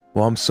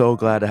Well, I'm so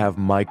glad to have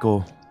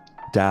Michael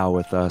Dow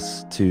with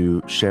us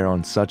to share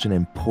on such an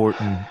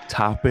important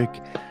topic.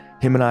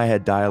 Him and I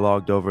had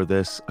dialogued over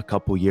this a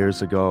couple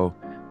years ago,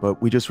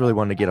 but we just really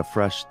wanted to get a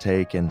fresh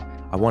take. And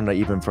I wanted to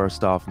even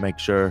first off make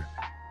sure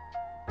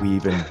we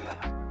even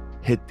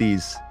hit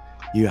these.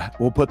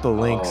 We'll put the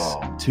links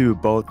Oh, to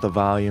both the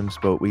volumes,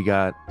 but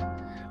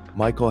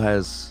Michael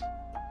has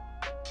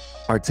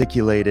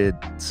articulated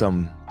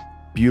some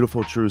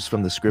beautiful truths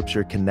from the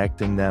scripture,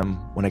 connecting them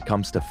when it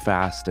comes to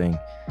fasting.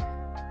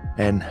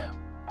 And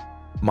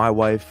my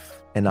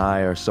wife and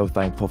I are so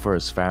thankful for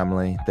his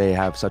family. They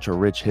have such a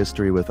rich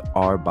history with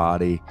our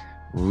body,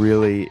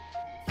 really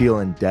feel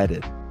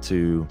indebted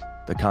to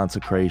the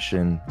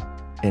consecration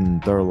in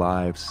their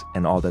lives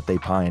and all that they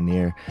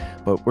pioneer.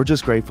 But we're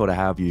just grateful to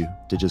have you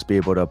to just be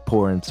able to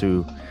pour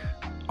into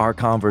our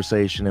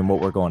conversation and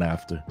what we're going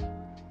after.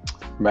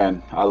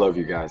 man, I love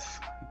you guys.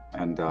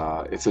 And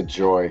it's a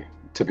joy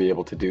to be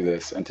able to do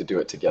this and to do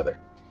it together.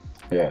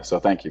 Yeah, so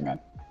thank you, man.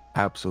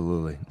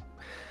 Absolutely.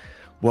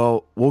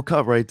 Well, we'll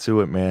cut right to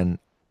it, man.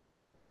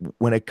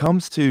 When it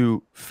comes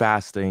to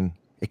fasting,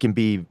 it can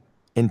be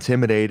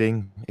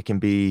intimidating. It can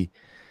be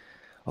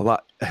a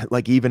lot,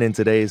 like even in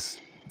today's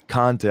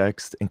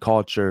context and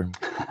culture,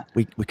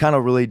 we kind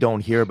of really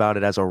don't hear about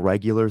it as a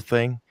regular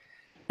thing.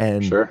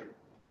 And Sure.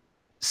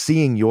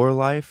 seeing your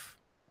life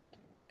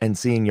and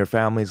seeing your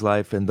family's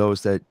life and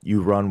those that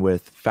you run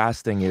with,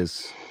 fasting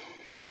is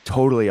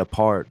totally a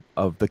part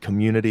of the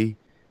community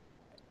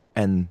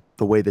and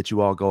the way that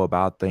you all go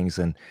about things.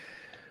 And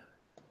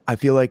I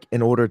feel like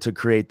in order to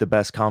create the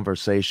best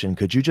conversation,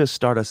 could you just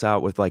start us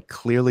out with like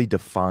clearly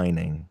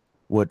defining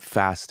what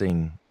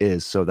fasting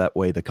is so that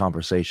way the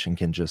conversation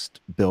can just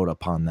build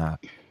upon that?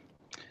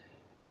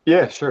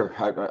 Yeah, sure.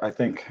 I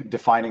think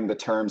defining the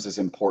terms is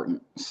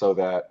important so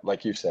that,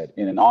 like you said,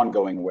 in an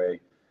ongoing way,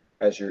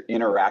 as you're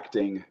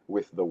interacting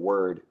with the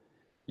word,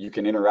 you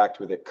can interact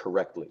with it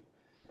correctly.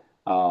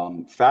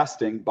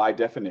 Fasting, by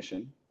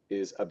definition,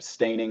 is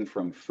abstaining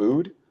from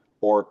food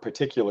or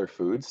particular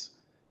foods,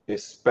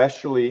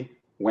 especially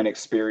when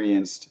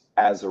experienced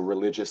as a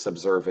religious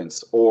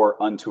observance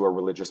or unto a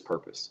religious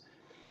purpose.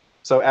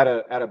 So, at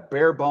a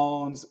bare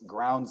bones,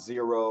 ground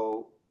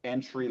zero,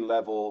 entry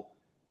level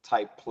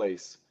type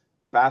place,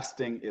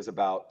 fasting is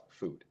about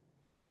food.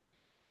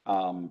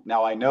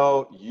 Now, I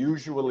know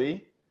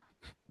usually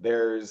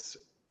there's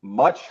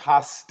much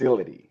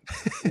hostility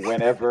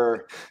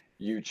whenever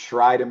you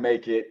try to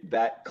make it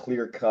that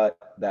clear cut,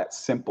 that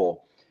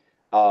simple.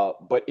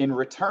 But in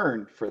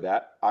return for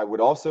that, I would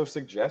also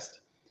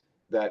suggest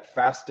that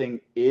fasting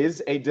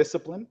is a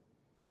discipline,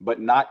 but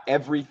not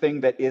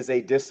everything that is a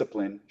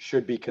discipline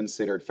should be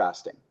considered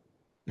fasting.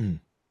 Mm,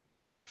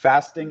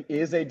 Fasting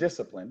is a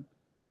discipline,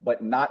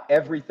 but not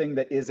everything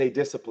that is a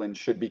discipline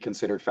should be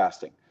considered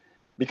fasting.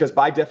 Because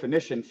by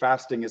definition,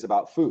 fasting is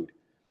about food.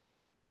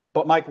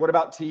 But Mike, what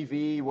about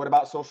TV? What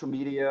about social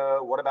media?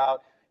 What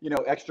about,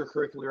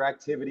 extracurricular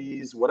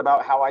activities? What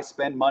about how I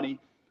spend money?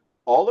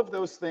 All of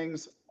those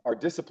things are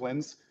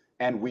disciplines,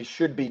 and we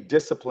should be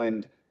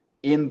disciplined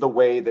in the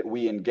way that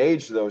we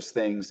engage those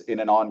things in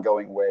an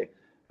ongoing way.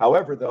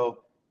 However, though,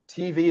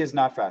 TV is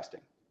not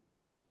fasting.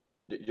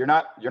 You're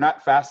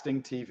not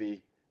fasting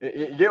TV.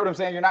 You get what I'm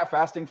saying? You're not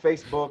fasting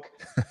Facebook.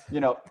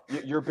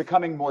 You're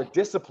becoming more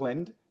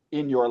disciplined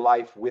in your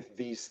life with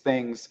these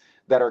things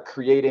that are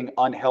creating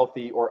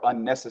unhealthy or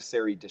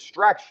unnecessary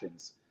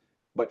distractions.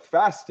 But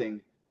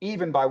fasting,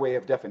 even by way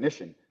of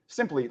definition,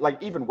 simply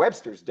like even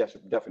Webster's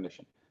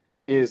definition,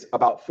 is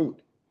about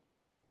food.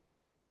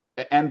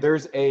 And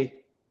there's a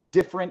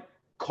different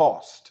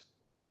cost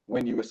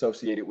when you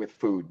associate it with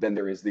food than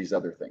there is these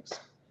other things.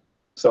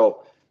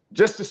 So,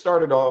 just to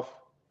start it off,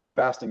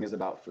 fasting is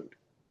about food.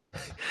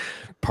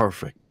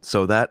 perfect.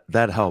 So that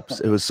helps.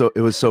 It was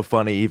so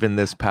funny. Even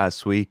this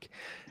past week,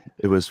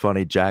 it was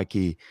funny.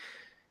 Jackie,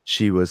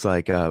 she was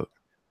like,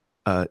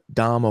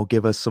 Dom will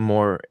give us some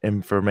more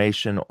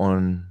information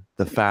on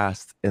the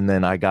fast. And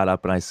then I got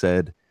up and I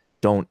said,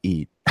 don't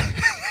eat.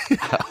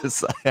 I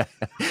was like,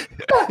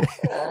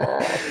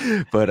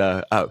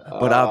 uh,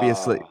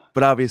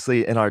 but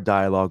obviously in our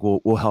dialogue,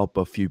 we'll help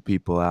a few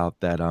people out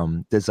that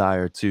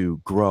desire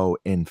to grow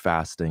in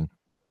fasting.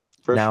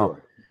 for Now,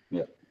 sure.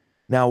 Yeah.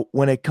 now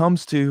when it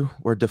comes to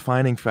we're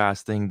defining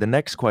fasting, the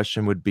next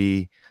question would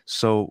be,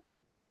 so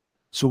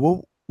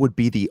what would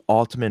be the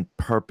ultimate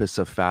purpose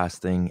of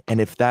fasting? And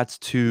if that's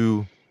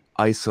too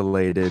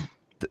isolated,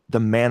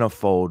 the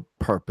manifold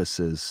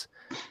purposes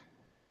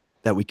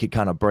that we could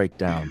kind of break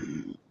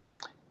down.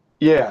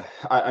 Yeah,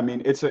 I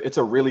mean it's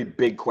a really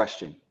big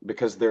question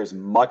because there's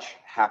much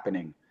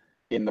happening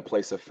in the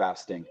place of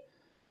fasting,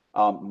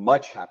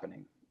 much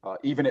happening,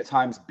 even at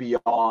times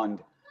beyond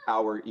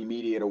our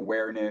immediate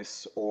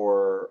awareness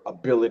or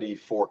ability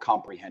for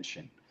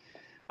comprehension.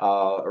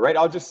 Right,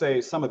 I'll just say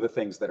some of the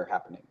things that are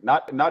happening,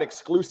 not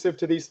exclusive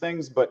to these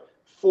things, but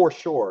for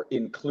sure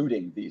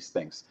including these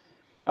things.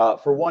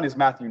 For one is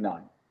Matthew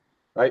 9,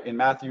 right? In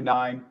Matthew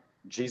 9,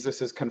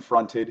 Jesus is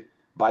confronted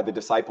by the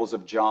disciples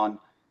of John.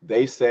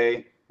 They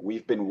say,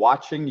 we've been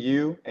watching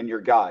you and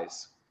your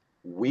guys.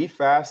 We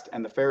fast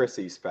and the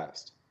Pharisees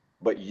fast,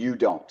 but you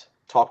don't.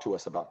 Talk to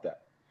us about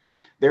that.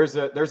 There's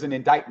an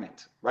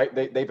indictment, right?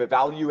 They've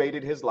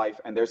evaluated his life,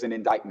 and there's an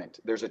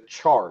indictment. There's a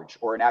charge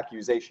or an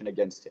accusation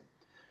against him.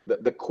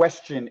 The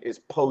question is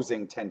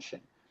posing tension.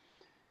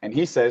 And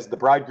he says the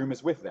bridegroom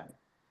is with them,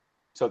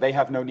 so they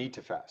have no need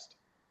to fast.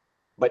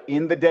 But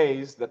in the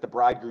days that the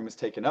bridegroom is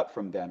taken up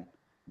from them,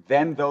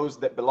 then those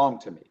that belong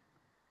to me,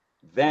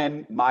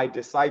 then my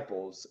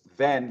disciples,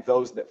 then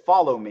those that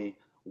follow me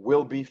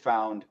will be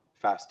found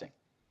fasting.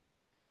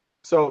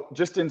 So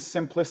just in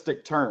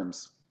simplistic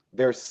terms,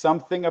 there's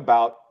something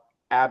about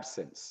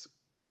absence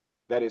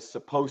that is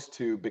supposed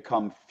to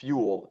become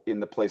fuel in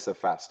the place of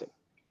fasting.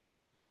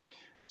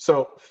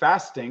 So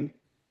fasting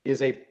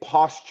is a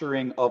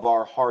posturing of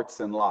our hearts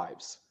and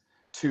lives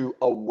to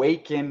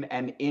awaken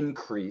and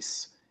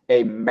increase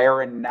a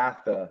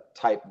Maranatha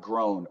type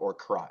groan or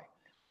cry,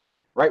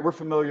 right? We're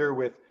familiar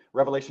with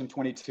Revelation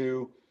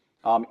 22.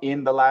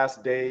 In the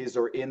last days,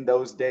 or in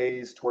those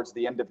days towards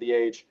the end of the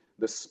age,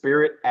 the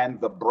Spirit and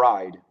the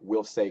bride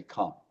will say,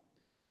 come.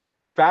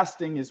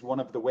 Fasting is one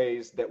of the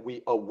ways that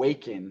we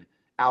awaken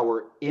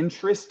our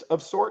interest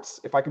of sorts,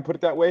 if I can put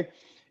it that way.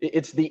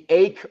 It's the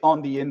ache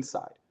on the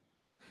inside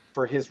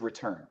for his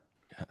return,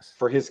 yes,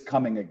 for his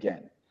coming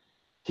again.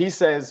 He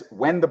says,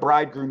 when the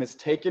bridegroom is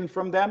taken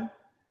from them,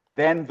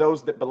 then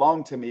those that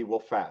belong to me will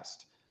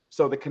fast.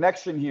 So the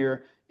connection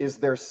here is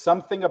there's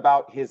something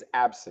about his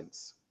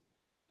absence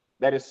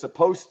that is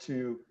supposed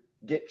to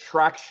get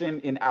traction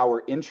in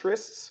our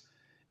interests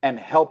and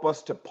help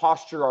us to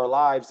posture our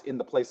lives in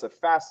the place of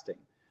fasting.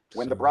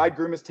 When the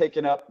bridegroom is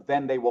taken up,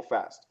 then they will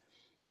fast.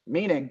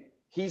 Meaning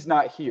he's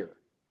not here,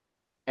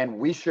 and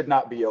we should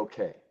not be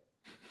okay.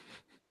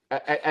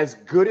 As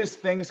good as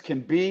things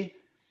can be,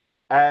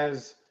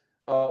 as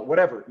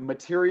whatever,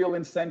 material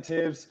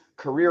incentives,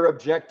 career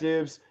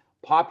objectives,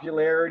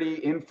 popularity,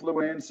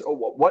 influence, or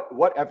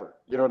whatever,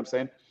 you know what I'm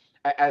saying?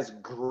 As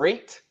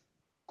great,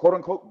 quote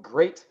unquote,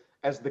 great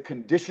as the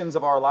conditions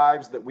of our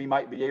lives that we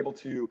might be able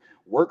to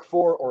work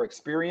for or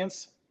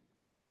experience,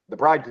 the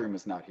bridegroom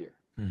is not here.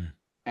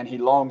 And he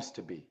longs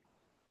to be.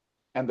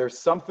 And there's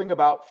something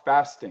about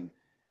fasting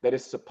that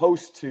is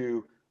supposed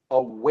to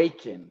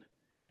awaken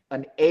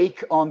an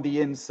ache on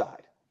the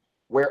inside,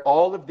 where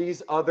all of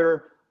these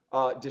other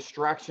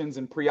distractions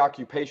and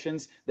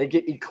preoccupations, they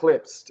get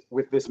eclipsed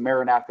with this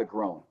Maranatha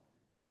groan.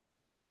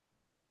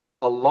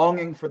 A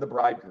longing for the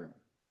bridegroom,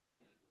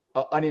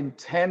 an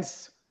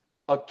intense,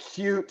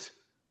 acute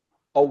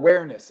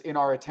awareness in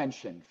our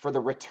attention for the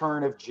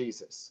return of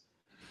Jesus,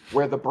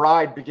 where the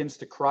bride begins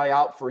to cry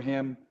out for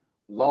him,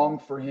 long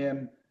for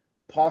him,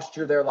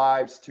 posture their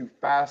lives to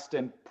fast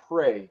and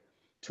pray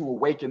to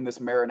awaken this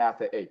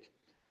Maranatha ache.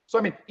 So,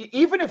 I mean,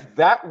 even if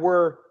that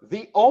were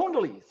the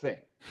only thing,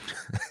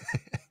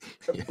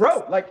 yes,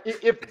 bro, like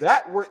if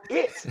that were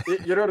it,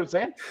 you know what I'm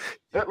saying?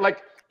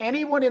 Like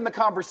anyone in the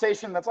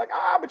conversation that's like,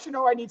 but you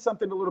know, I need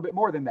something a little bit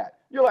more than that.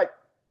 You're like,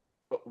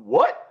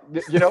 what?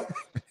 You know?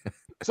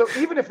 So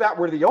even if that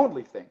were the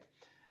only thing,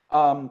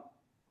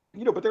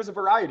 you know, but there's a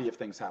variety of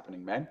things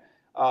happening, man.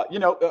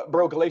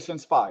 Bro,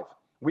 Galatians 5,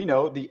 we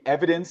know the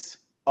evidence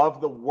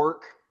of the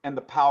work and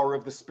the power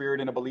of the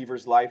Spirit in a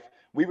believer's life.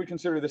 We would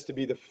consider this to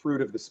be the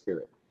fruit of the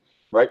Spirit,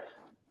 right?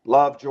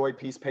 Love, joy,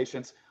 peace,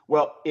 patience.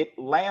 Well, it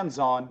lands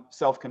on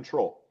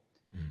self-control.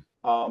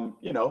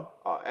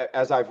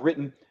 As I've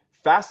written,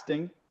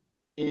 fasting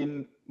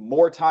in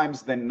more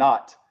times than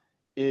not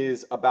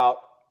is about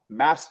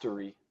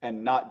mastery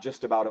and not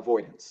just about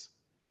avoidance.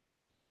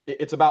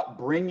 It's about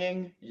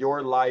bringing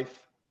your life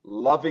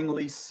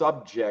lovingly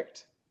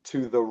subject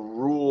to the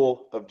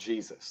rule of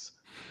Jesus,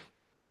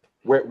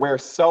 where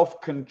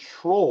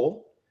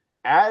self-control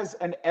as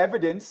an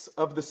evidence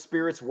of the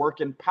Spirit's work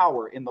and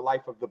power in the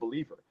life of the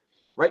believer,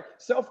 right?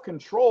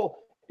 Self-control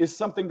is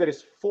something that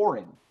is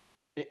foreign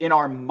in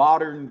our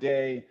modern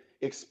day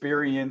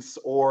experience,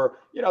 or,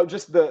 you know,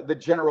 just the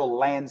general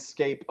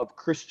landscape of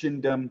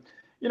Christendom.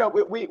 You know,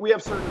 we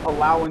have certain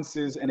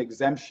allowances and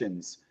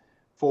exemptions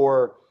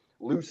for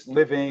loose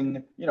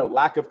living, you know,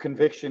 lack of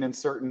conviction in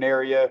certain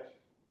area,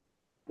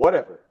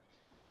 whatever.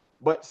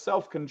 But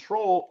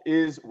self-control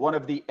is one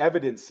of the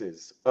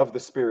evidences of the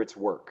Spirit's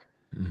work.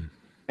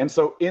 And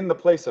so in the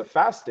place of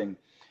fasting,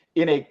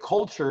 in a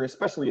culture,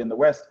 especially in the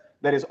West,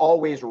 that is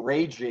always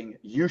raging,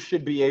 you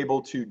should be able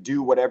to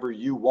do whatever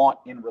you want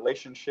in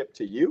relationship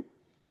to you.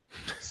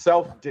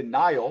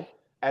 Self-denial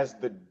as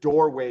the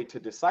doorway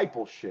to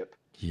discipleship.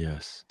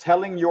 Yes.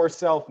 Telling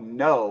yourself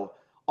no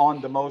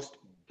on the most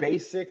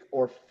basic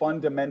or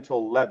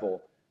fundamental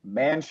level.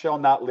 Man shall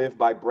not live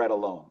by bread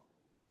alone.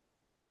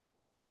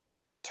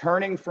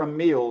 Turning from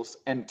meals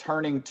and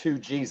turning to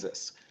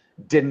Jesus.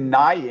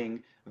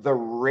 Denying the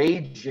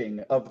raging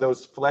of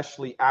those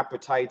fleshly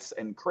appetites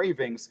and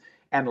cravings,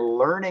 and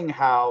learning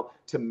how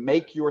to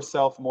make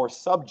yourself more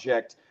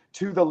subject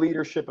to the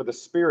leadership of the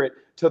Spirit,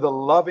 to the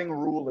loving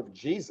rule of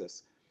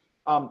Jesus.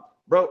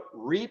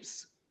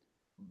 Reaps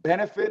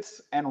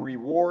benefits and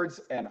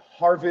rewards and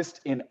harvest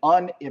in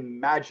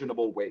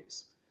unimaginable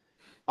ways.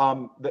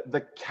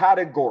 The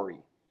category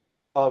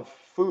of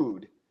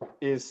food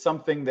is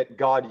something that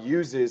God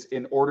uses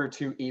in order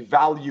to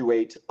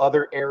evaluate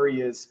other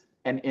areas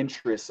and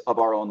interests of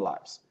our own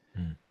lives.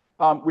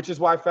 Mm. Which is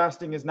why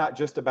fasting is not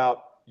just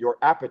about your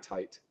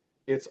appetite,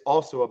 it's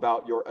also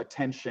about your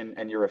attention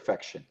and your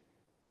affection.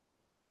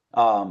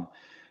 Um,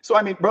 so,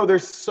 I mean, bro,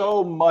 there's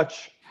so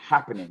much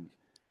happening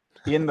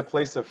in the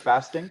place of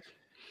fasting.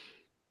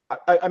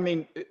 I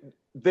mean,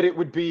 that it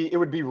would be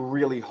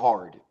really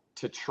hard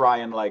to try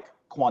and like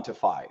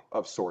quantify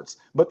of sorts,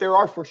 but there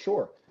are for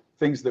sure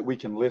things that we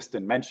can list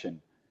and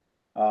mention.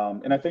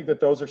 And I think that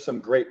those are some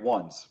great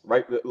ones,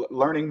 right?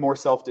 Learning more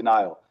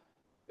self-denial,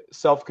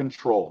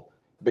 self-control,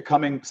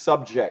 becoming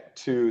subject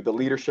to the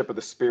leadership of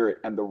the Spirit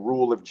and the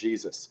rule of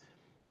Jesus,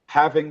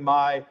 having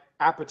my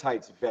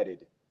appetites vetted,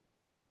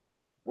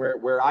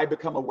 where I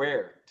become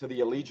aware to the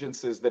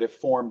allegiances that have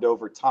formed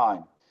over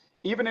time,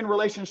 even in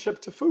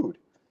relationship to food.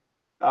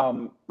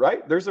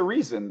 Right? There's a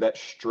reason that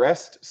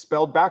stressed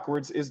spelled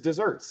backwards is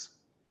desserts.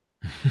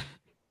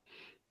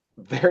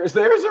 There's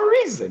a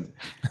reason,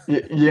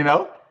 you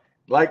know,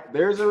 like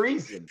there's a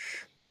reason.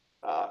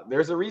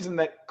 There's a reason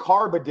that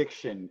carb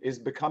addiction is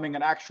becoming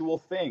an actual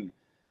thing,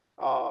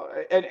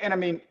 and I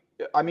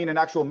mean an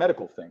actual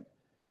medical thing.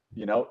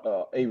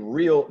 A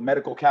real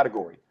medical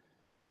category.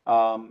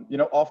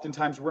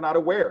 Oftentimes we're not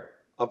aware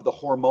of the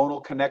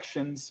hormonal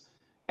connections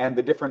and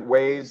the different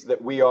ways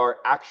that we are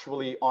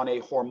actually on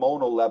a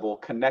hormonal level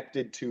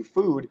connected to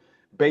food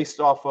based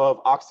off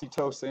of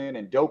oxytocin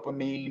and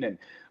dopamine and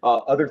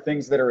other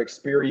things that are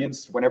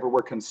experienced whenever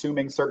we're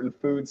consuming certain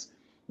foods.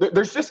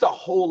 There's just a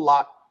whole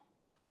lot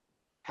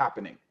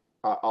happening,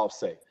 I'll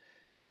say.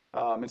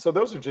 And so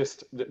those are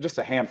just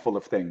a handful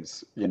of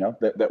things,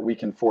 that we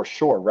can for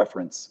sure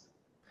reference.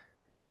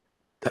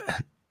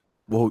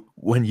 Well,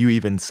 when you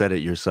even said it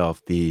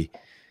yourself,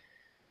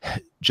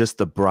 just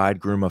the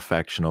bridegroom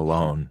affection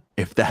alone,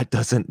 if that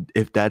doesn't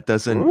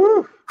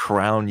Woo!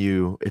 crown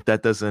you, if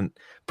that doesn't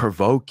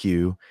provoke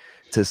you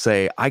to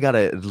say, I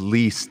gotta at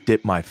least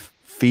dip my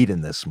feet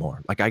in this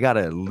more. Like I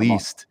gotta at Come on.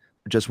 least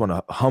just want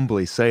to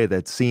humbly say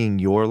that seeing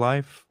your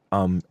life,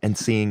 and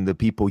seeing the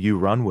people you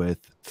run with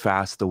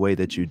fast the way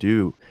that you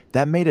do,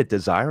 that made it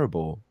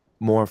desirable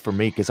more for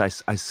me because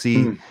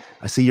Mm.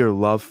 I see your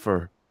love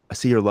for I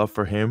see your love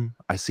for him.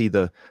 I see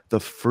the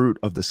fruit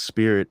of the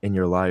spirit in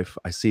your life.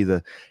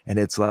 And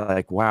it's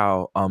like,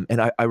 wow. And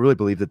I really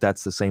believe that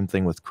that's the same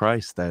thing with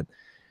Christ, that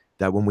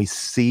when we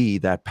see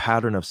that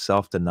pattern of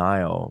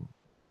self-denial,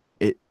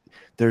 it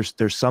there's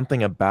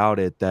something about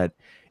it that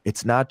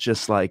it's not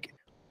just like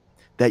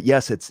that.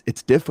 Yes,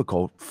 it's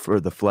difficult for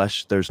the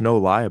flesh. There's no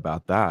lie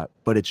about that.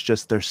 But it's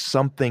just there's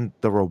something,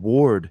 the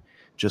reward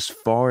just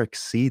far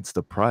exceeds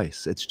the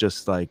price. It's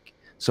just like,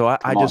 so I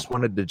Come on. just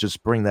wanted to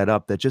just bring that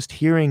up, that just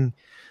hearing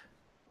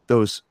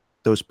those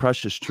those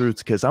precious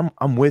truths, because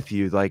I'm with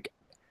you. Like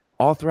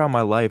all throughout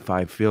my life,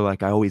 I feel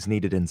like I always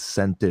needed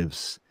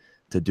incentives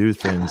to do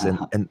things, and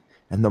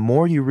the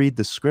more you read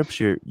the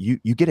scripture, you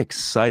get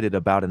excited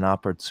about an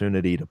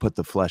opportunity to put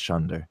the flesh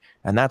under,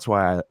 and that's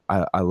why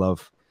I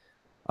love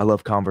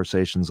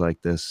conversations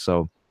like this.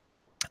 So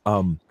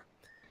um,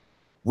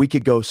 we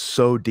could go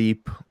so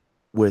deep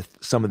with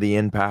some of the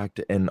impact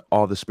and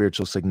all the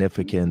spiritual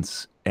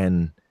significance,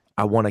 and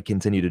I want to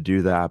continue to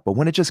do that. But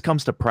when it just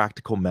comes to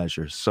practical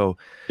measures, so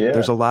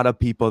there's Yeah. a lot of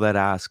people that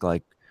ask,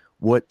 like,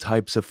 what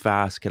types of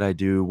fast could I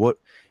do? What,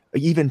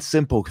 even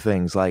simple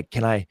things like,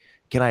 can I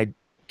can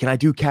I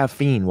do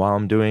caffeine while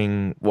I'm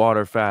doing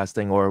water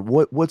fasting, or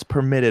what's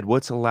permitted,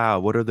 what's allowed,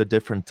 what are the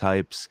different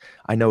types?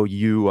 I know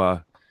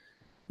you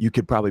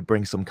could probably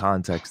bring some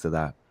context to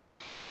that.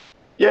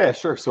 Yeah,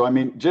 sure. So, I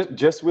mean,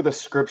 just with a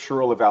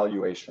scriptural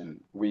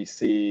evaluation, we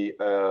see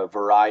a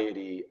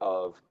variety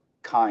of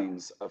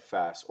kinds of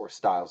fast or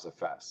styles of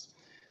fast.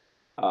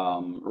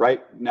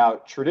 Right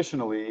now,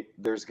 traditionally,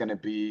 there's going to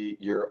be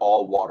your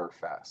all water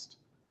fast.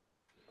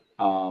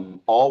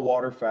 All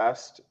water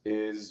fast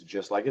is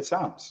just like it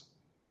sounds.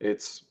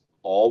 It's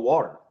all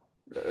water,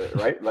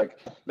 right? Like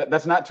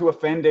that's not to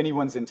offend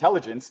anyone's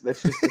intelligence.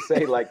 That's just to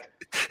say, like,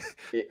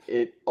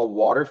 a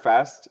water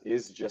fast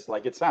is just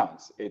like it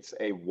sounds. It's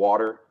a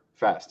water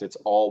fast. It's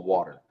all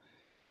water.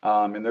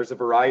 And there's a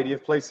variety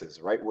of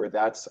places, right, where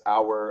that's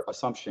our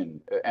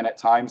assumption. And at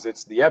times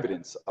it's the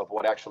evidence of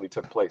what actually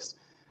took place.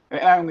 And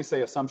I only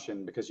say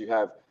assumption because you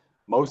have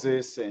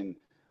Moses and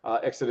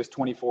Exodus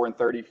 24 and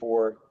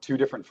 34, two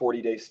different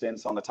 40-day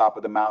stints on the top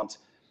of the mount.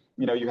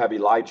 You have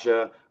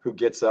Elijah who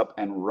gets up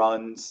and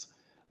runs.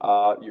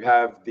 You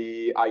have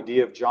the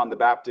idea of John the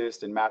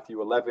Baptist in Matthew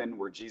 11,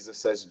 where Jesus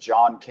says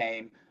John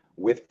came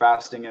with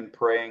fasting and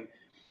praying.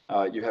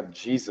 You have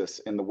Jesus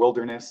in the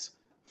wilderness,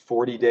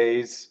 40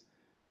 days.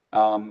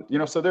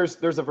 So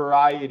there's a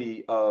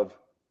variety of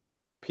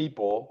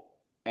people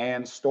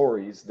and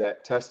stories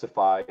that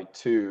testify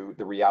to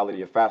the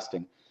reality of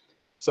fasting.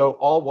 So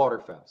all water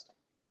fast.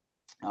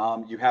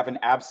 You have an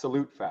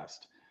absolute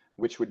fast,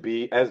 which would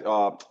be as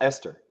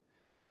Esther.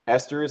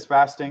 Esther is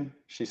fasting.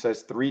 She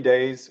says 3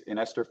 days in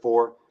Esther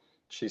 4.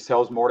 She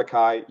tells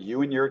Mordecai,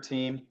 you and your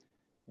team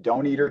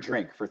don't eat or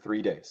drink for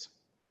 3 days.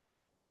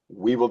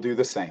 We will do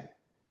the same.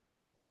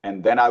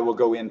 and then I will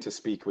go in to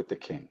speak with the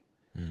king.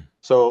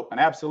 So an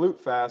absolute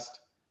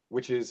fast,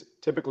 which is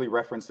typically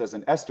referenced as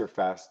an Esther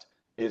fast,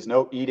 is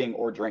no eating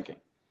or drinking.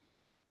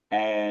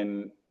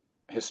 And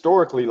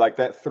historically, like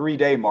that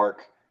 3-day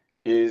mark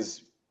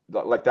is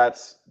like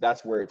that's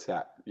where it's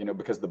at,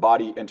 because the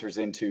body enters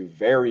into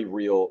very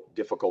real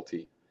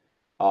difficulty.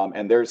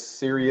 And there's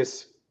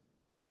serious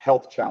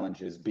health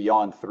challenges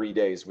beyond 3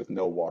 days with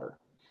no water.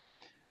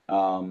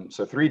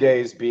 So 3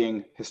 days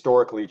being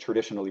historically,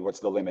 traditionally, what's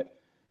the limit?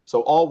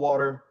 So all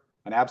water,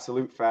 an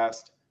absolute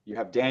fast. You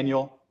have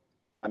Daniel.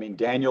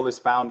 Daniel is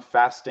found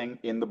fasting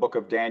in the book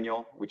of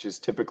Daniel, which is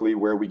typically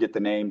where we get the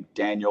name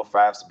Daniel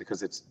fast,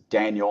 because it's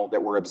Daniel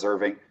that we're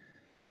observing.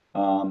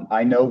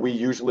 I know we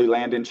usually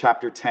land in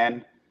chapter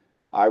 10.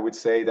 I would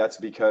say that's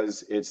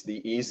because it's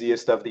the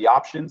easiest of the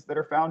options that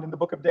are found in the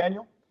book of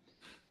Daniel.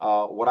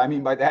 What I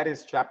mean by that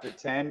is chapter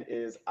 10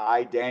 is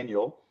I,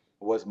 Daniel,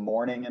 was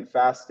mourning and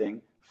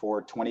fasting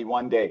for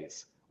 21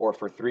 days or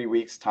for 3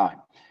 weeks'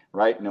 time,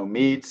 right? No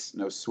meats,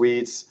 no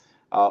sweets.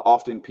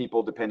 Often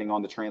people, depending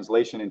on the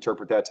translation,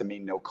 interpret that to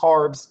mean no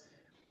carbs.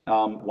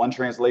 One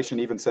translation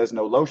even says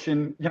no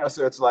lotion,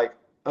 so it's like,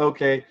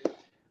 okay.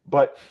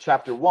 But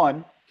chapter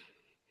 1,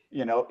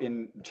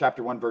 in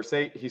chapter 1, verse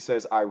 8, he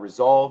says, I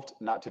resolved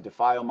not to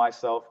defile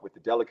myself with the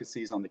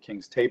delicacies on the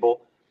king's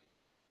table.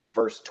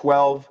 Verse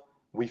 12,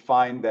 we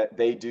find that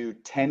they do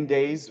 10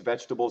 days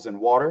vegetables and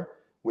water,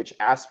 which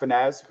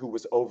Ashpenaz, who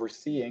was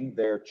overseeing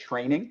their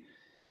training.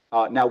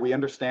 Now we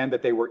understand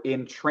that they were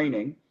in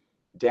training,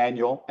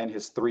 Daniel and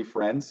his 3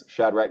 friends,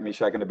 Shadrach,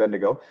 Meshach, and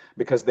Abednego,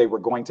 because they were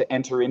going to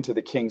enter into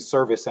the king's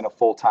service in a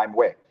full-time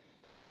way.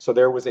 So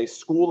there was a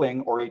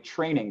schooling or a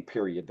training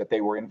period that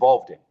they were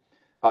involved in.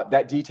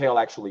 That detail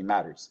actually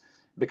matters,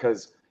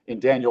 because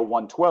in Daniel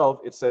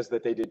 1:12, it says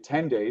that they did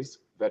 10 days,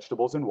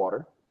 vegetables and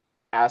water.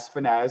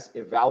 Ashpenaz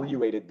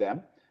evaluated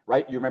them,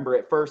 right? You remember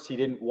at first, he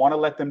didn't want to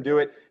let them do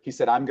it. He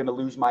said, I'm going to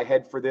lose my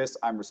head for this.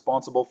 I'm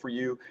responsible for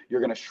you.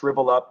 You're going to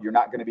shrivel up. You're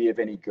not going to be of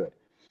any good.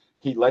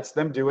 He lets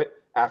them do it.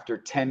 After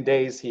 10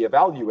 days, he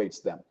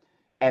evaluates them.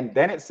 And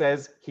then it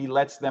says he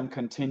lets them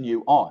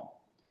continue on.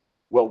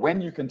 Well,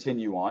 when you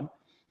continue on,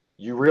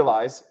 you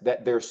realize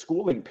that their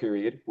schooling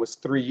period was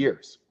 3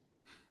 years.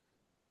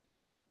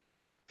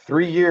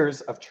 3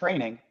 years of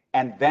training,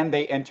 and then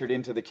they entered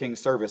into the king's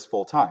service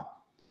full time.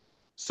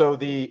 So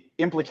the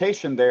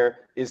implication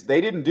there is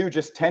they didn't do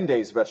just 10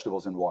 days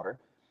vegetables and water.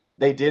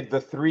 They did the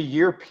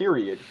 3-year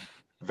period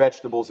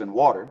vegetables and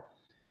water.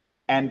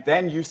 And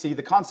then you see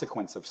the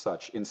consequence of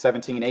such in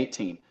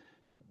 17:18.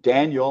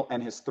 Daniel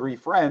and his 3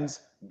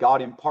 friends,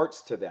 God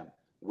imparts to them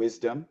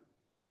wisdom,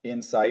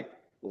 insight,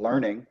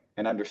 learning,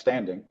 and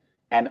understanding.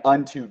 And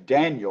unto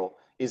Daniel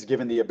is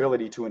given the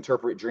ability to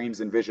interpret dreams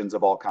and visions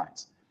of all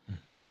kinds.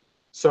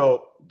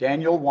 So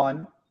Daniel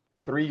 1,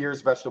 3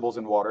 years vegetables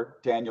and water.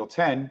 Daniel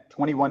 10,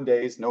 21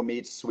 days, no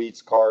meats,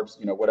 sweets, carbs,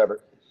 whatever.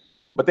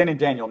 But then in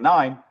Daniel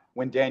 9,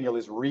 when Daniel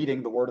is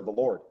reading the word of the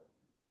Lord,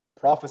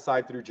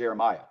 prophesied through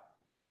Jeremiah,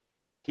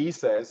 he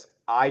says,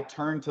 I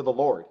turn to the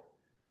Lord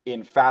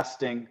in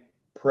fasting,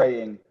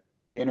 praying,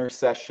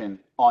 intercession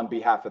on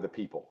behalf of the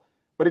people.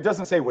 But it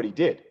doesn't say what he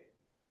did.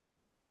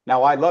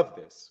 Now, I love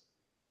this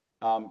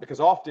because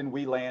often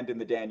we land in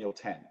the Daniel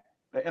 10.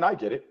 And I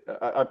get it.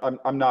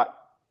 I'm not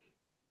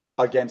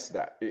against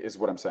that, is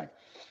what I'm saying.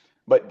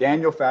 But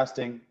Daniel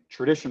fasting,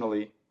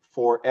 traditionally,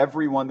 for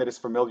everyone that is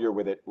familiar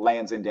with it,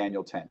 lands in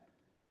Daniel 10.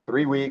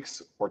 3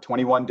 weeks or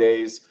 21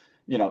 days,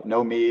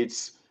 no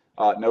meats,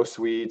 no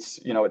sweets,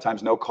 at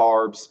times no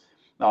carbs,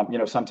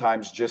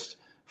 sometimes just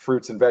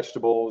fruits and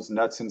vegetables,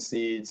 nuts and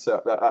seeds.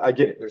 I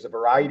get it. There's a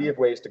variety of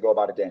ways to go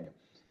about a Daniel.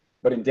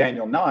 But in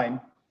Daniel 9,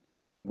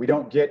 we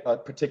don't get a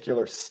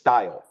particular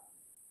style.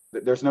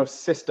 There's no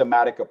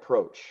systematic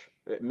approach,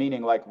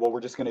 meaning like, well,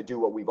 we're just going to do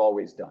what we've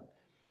always done.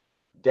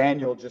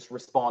 Daniel just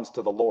responds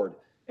to the Lord.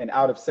 And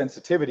out of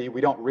sensitivity, we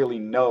don't really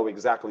know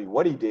exactly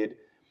what he did.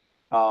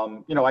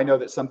 I know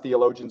that some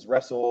theologians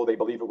wrestle. They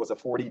believe it was a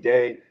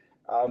 40-day.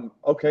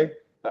 Okay,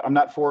 I'm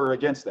not for or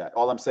against that.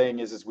 All I'm saying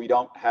is we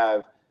don't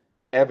have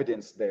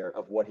evidence there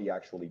of what he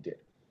actually did.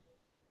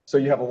 So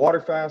you have a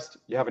water fast,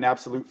 you have an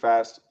absolute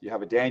fast, you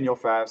have a Daniel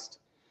fast.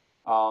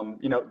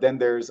 Then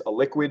there's a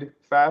liquid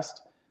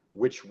fast,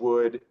 which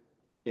would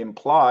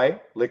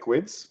imply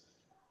liquids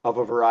of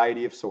a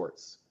variety of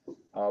sorts,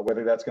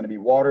 whether that's going to be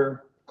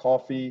water,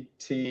 coffee,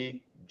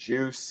 tea,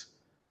 juice,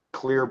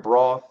 clear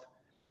broth,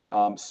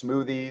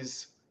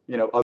 smoothies,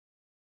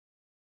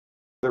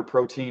 other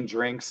protein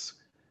drinks,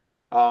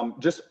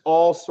 just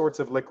all sorts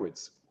of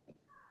liquids.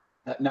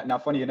 Now,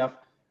 funny enough,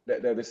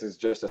 this is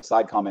just a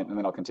side comment, and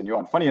then I'll continue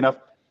on. Funny enough,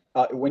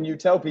 when you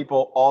tell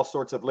people all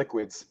sorts of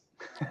liquids,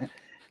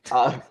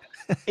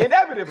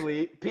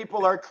 inevitably,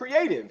 people are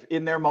creative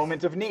in their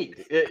moment of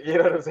need. You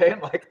know what I'm saying?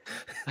 Like,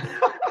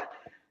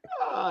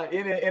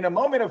 in a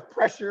moment of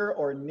pressure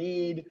or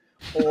need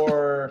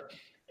or,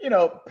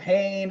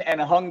 pain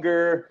and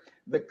hunger,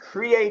 the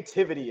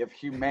creativity of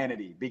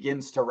humanity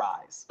begins to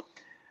rise.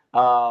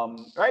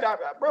 Right?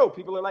 Bro,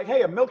 people are like,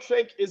 hey, a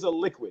milkshake is a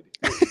liquid.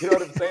 You know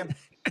what I'm saying?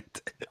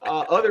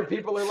 Other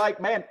people are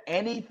like, man,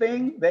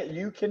 anything that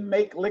you can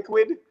make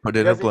liquid, Put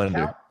it in a does it blender.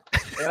 count?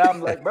 And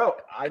I'm like, bro,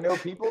 I know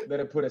people that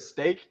have put a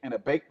steak and a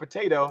baked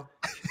potato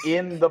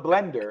in the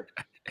blender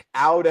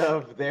out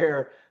of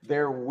their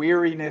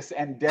weariness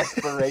and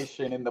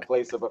desperation in the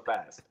place of a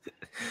fast.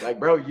 Like,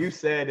 bro, you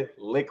said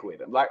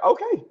liquid. I'm like,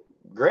 okay,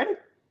 granted,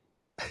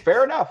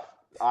 fair enough.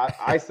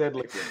 I said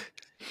liquid.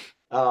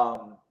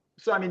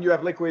 So I mean, you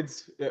have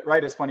liquids,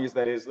 right? As funny as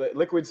that is,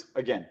 liquids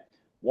again: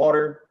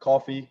 water,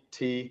 coffee,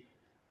 tea,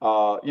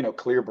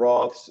 clear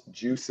broths,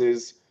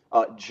 juices,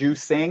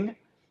 juicing,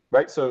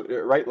 right? So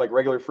right, like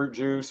regular fruit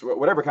juice,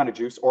 whatever kind of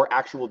juice, or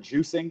actual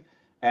juicing,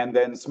 and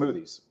then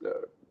smoothies,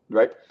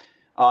 right?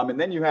 And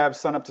then you have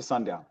sun up to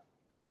sundown,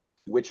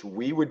 which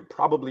we would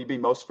probably be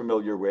most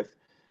familiar with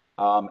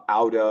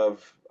out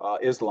of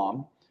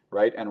Islam,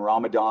 right? And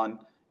Ramadan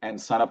and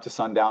sun up to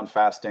sundown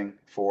fasting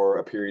for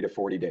a period of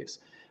 40 days.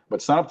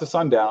 But sun up to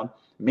sundown,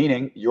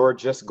 meaning you're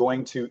just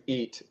going to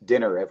eat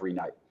dinner every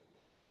night.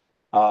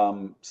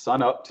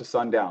 Sun up to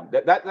sundown.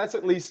 That's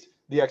at least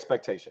the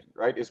expectation,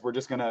 right? Is we're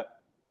just going to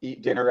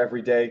eat dinner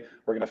every day.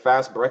 We're going to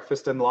fast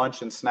breakfast and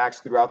lunch and snacks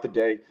throughout the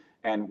day.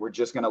 And we're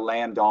just going to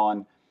land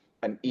on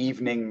an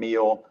evening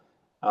meal,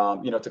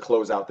 to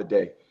close out the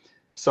day.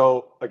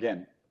 So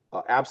again,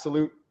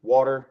 absolute,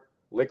 water,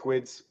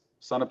 liquids,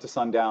 sun up to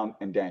sundown,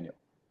 and Daniel.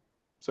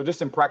 So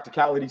just in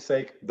practicality's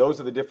sake, those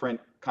are the different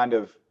kind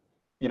of,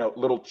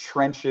 little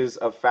trenches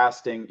of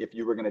fasting, if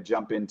you were going to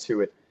jump into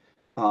it,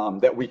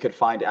 that we could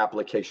find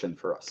application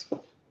for us.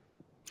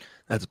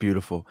 That's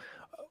beautiful.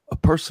 A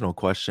personal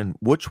question: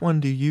 which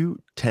one do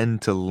you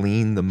tend to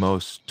lean the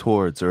most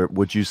towards, or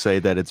would you say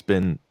that it's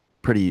been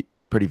pretty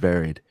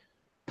varied?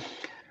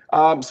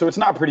 So it's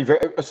not pretty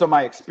so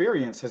my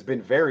experience has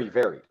been very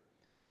varied,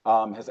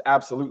 has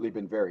absolutely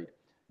been varied.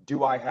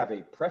 Do I have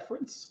a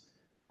preference?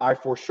 I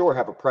for sure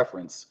have a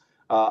preference.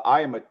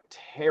 I am a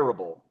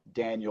terrible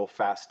Daniel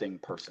fasting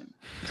person.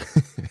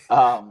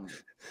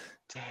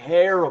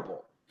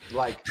 Terrible.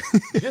 Like,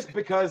 just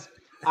because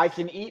I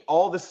can eat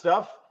all the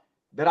stuff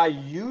that I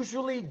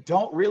usually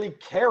don't really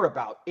care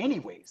about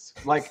anyways.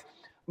 Like,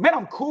 man,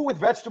 I'm cool with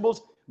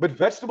vegetables, but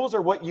vegetables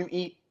are what you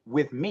eat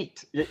with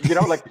meat.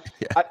 Like,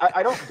 yeah.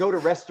 I don't go to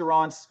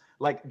restaurants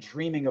like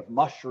dreaming of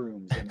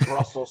mushrooms and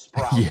Brussels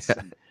sprouts. Yeah.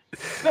 And,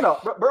 no,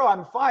 bro,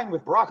 I'm fine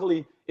with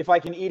broccoli if I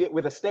can eat it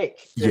with a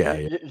steak. Yeah.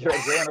 You know what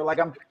I'm saying? Or like,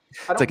 I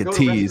don't like go a to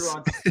tease.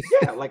 restaurants.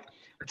 Yeah, like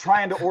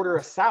trying to order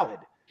a salad.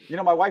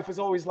 My wife is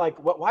always like,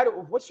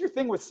 what's your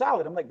thing with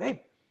salad? I'm like, babe,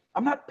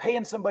 I'm not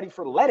paying somebody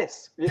for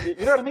lettuce. You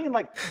know what I mean?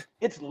 Like,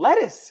 it's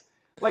lettuce.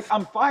 Like,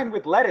 I'm fine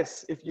with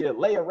lettuce if you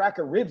lay a rack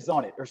of ribs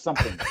on it or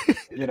something,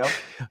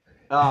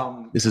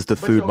 This is the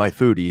food my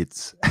food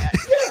eats.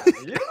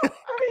 Yeah, I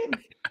mean,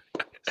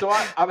 so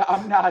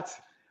I'm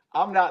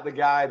not the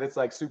guy that's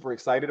like super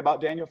excited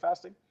about Daniel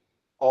fasting,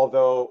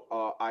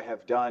 although I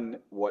have done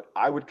what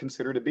I would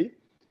consider to be,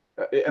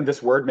 and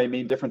this word may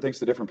mean different things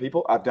to different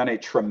people. I've done a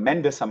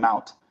tremendous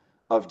amount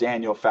of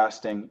Daniel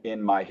fasting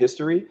in my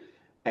history,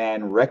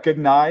 and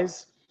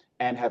recognize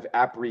and have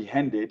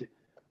apprehended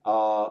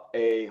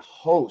a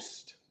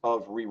host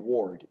of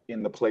reward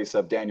in the place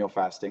of Daniel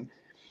fasting.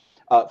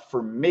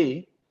 For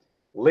me,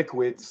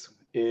 liquids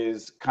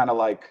is kind of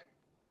like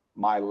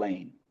my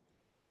lane.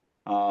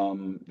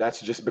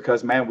 That's just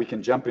because, man, we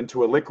can jump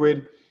into a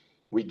liquid.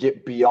 We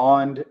get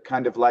beyond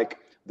kind of like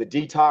the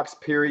detox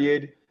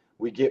period.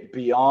 We get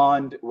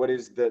beyond what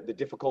is the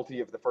difficulty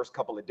of the first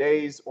couple of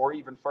days or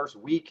even first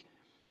week.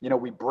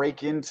 We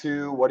break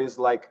into what is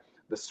like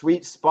the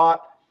sweet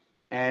spot,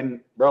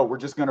 and bro, we're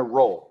just going to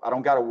roll. I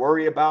don't got to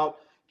worry about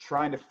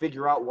trying to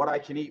figure out what I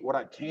can eat, what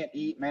I can't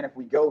eat. Man, if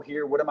we go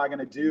here, what am I going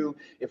to do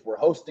if we're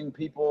hosting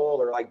people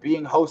or like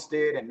being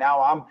hosted? And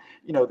now I'm,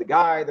 the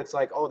guy that's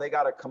like, oh, they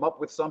got to come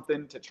up with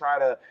something to try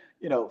to,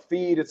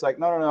 feed. It's like,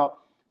 no.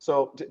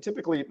 So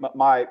typically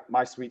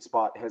my sweet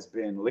spot has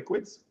been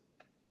liquids.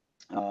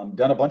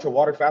 Done a bunch of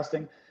water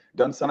fasting,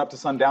 done sun up to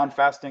sundown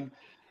fasting.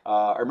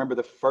 I remember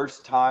the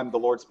first time the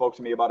Lord spoke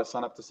to me about a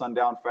sun up to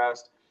sundown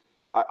fast,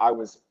 I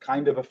was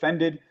kind of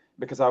offended,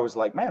 because I was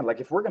like, man, like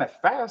if we're going to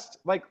fast,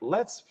 like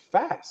let's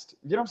fast.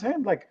 You know what I'm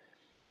saying? Like,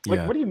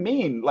 Yeah. What do you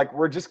mean? Like,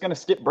 we're just going to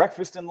skip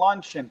breakfast and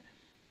lunch and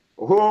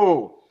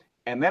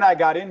and then I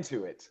got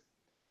into it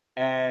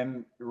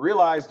and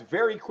realized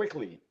very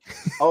quickly,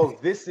 oh,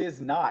 this is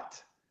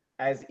not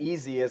as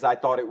easy as I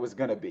thought it was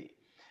going to be.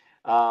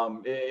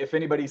 If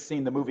anybody's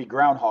seen the movie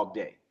Groundhog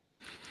Day,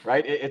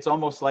 right? It's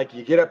almost like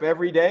you get up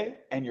every day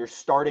and you're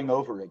starting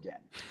over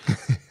again.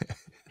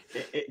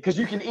 Because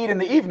you can eat in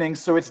the evening,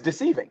 so it's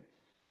deceiving.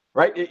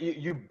 Right?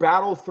 You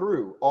battle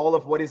through all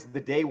of what is the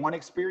day one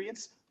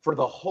experience for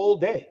the whole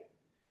day,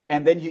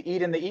 and then you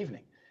eat in the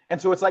evening.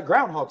 And so it's like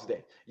Groundhog's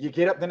Day. You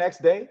get up the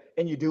next day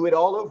and you do it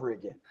all over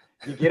again.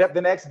 You get up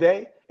the next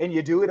day and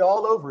you do it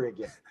all over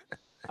again.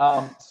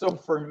 So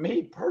for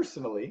me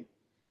personally,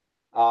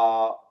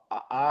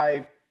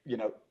 my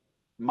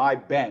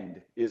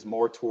bend is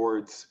more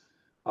towards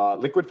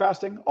liquid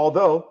fasting,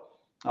 although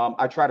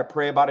I try to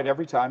pray about it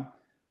every time.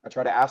 I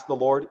try to ask the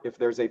Lord if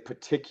there's a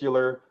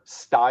particular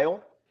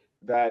style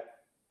that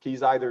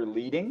he's either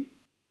leading,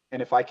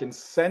 and if I can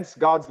sense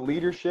God's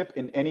leadership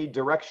in any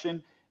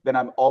direction, then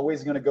I'm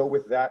always going to go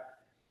with that.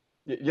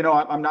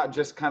 I'm not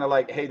just kind of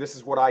like, hey, this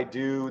is what I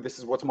do. This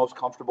is what's most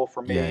comfortable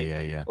for Yeah, me. yeah,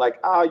 yeah. Like,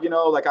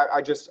 like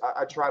I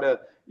try to,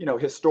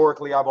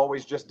 historically, I've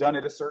always just done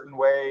it a certain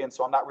way. And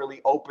so I'm not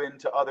really open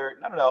to other,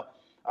 no.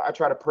 I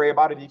try to pray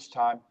about it each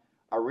time.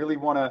 I really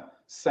want to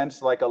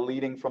sense like a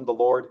leading from the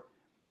Lord.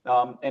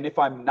 And if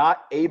I'm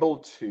not able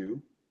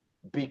to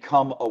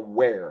become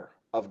aware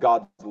of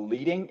God's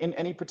leading in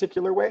any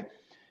particular way,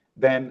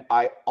 then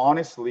I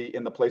honestly,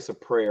 in the place of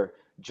prayer,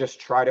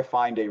 just try to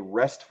find a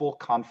restful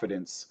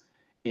confidence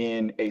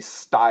in a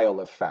style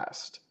of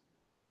fast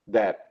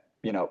that,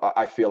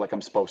 I feel like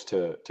I'm supposed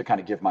to kind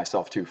of give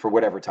myself to for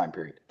whatever time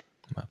period.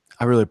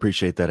 I really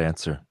appreciate that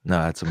answer.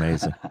 No, that's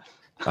amazing.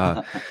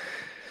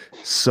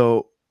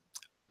 So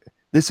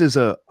this is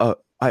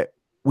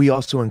we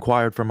also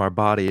inquired from our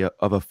body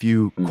of a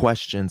few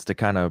questions to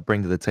kind of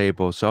bring to the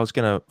table. So I was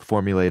going to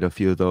formulate a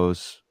few of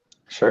those.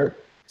 Sure.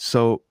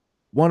 So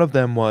one of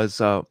them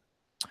was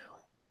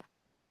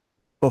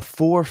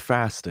before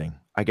fasting,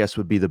 I guess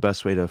would be the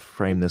best way to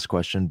frame this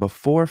question.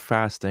 Before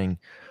fasting,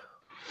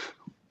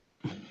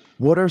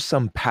 what are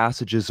some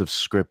passages of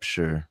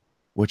scripture,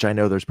 which I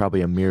know there's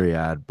probably a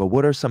myriad, but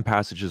what are some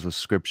passages of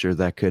scripture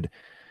that could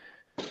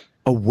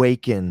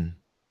awaken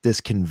this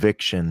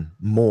conviction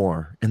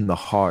more in the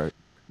heart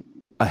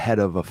ahead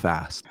of a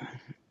fast?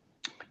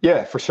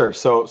 Yeah, for sure.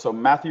 So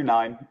Matthew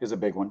 9 is a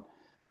big one,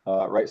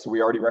 right? So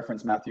we already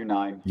referenced Matthew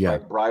 9, Yeah.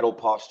 right? Bridal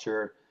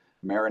posture,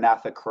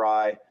 Maranatha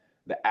cry,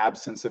 the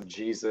absence of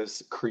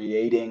Jesus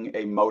creating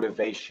a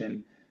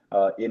motivation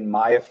in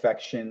my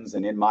affections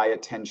and in my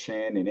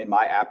attention and in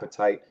my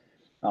appetite.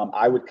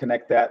 I would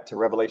connect that to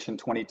Revelation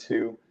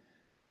 22.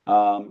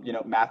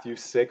 Matthew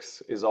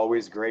 6 is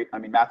always great. I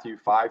mean, Matthew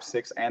 5,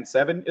 6, and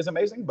 7 is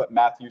amazing, but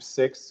Matthew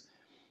 6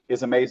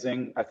 is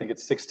amazing. I think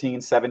it's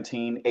 16,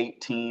 17,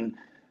 18.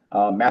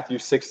 Matthew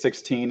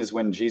 6:16 is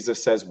when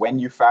Jesus says, when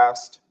you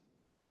fast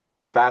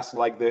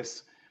like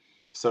this.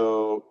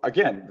 So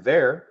again,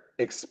 there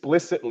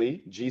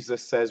explicitly,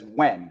 Jesus says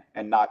when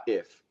and not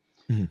if.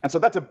 Mm-hmm. And so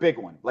that's a big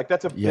one. Like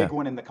that's a big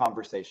one in the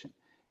conversation.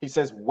 He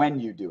says when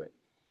you do it.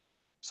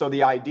 So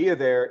the idea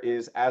there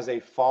is, as a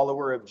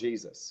follower of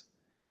Jesus,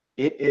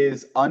 it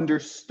is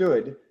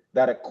understood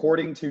that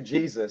according to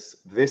Jesus,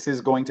 this is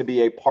going to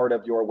be a part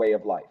of your way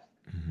of life.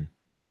 Mm-hmm.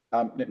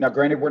 Now,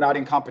 granted, we're not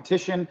in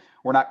competition.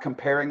 We're not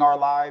comparing our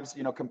lives,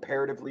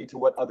 comparatively to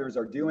what others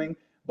are doing.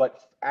 But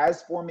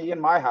as for me and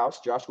my house,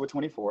 Joshua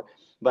 24,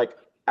 like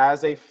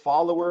as a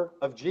follower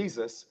of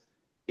Jesus,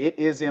 it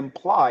is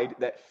implied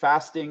that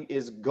fasting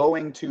is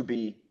going to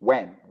be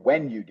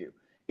when you do.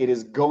 It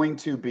is going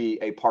to be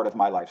a part of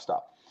my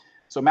lifestyle.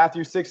 So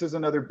Matthew 6 is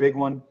another big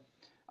one.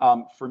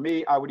 For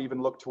me, I would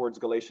even look towards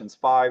Galatians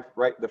 5,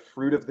 right? The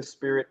fruit of the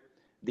Spirit,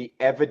 the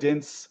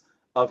evidence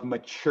of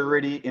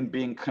maturity in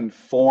being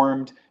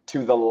conformed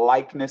to the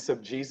likeness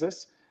of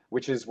Jesus,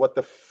 which is what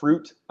the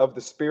fruit of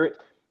the Spirit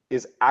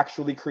is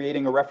actually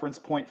creating a reference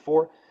point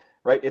for,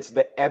 right? It's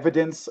the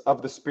evidence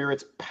of the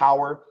Spirit's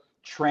power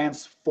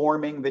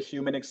transforming the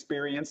human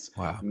experience,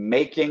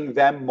 making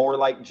them more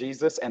like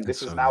Jesus. And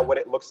this is now what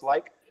it looks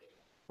like,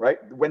 right?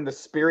 When the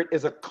Spirit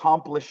is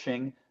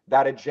accomplishing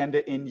that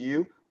agenda in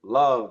you,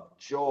 love,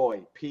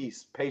 joy,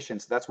 peace,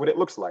 patience, that's what it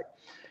looks like.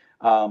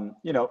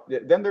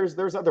 Then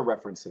there's other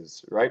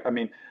references, right? I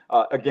mean,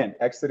 again,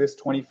 Exodus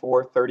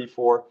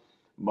 24:34,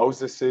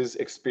 Moses's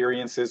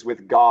experiences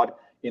with God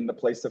in the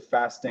place of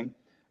fasting,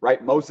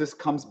 right? Moses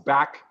comes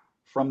back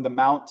from the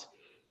mount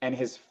and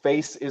his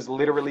face is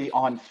literally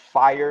on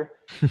fire,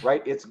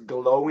 right? It's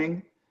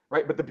glowing,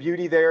 right? But the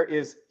beauty there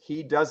is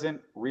he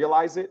doesn't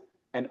realize it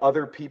and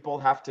other people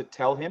have to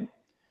tell him.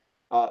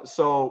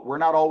 So we're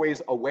not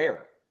always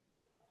aware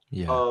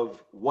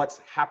of what's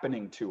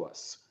happening to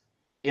us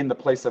in the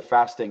place of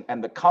fasting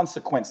and the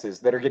consequences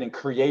that are getting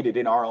created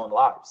in our own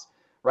lives,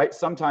 right?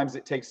 Sometimes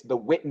it takes the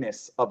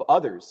witness of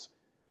others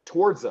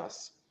towards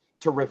us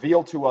to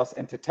reveal to us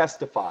and to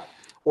testify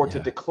or to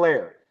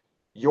declare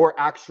you're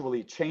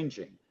actually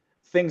changing.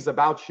 Things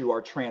about you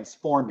are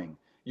transforming.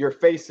 Your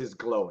face is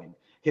glowing.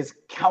 His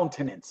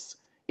countenance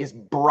is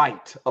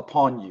bright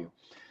upon you.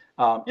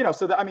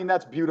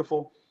 That's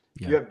beautiful.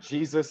 Yeah. You have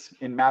Jesus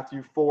in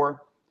Matthew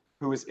 4,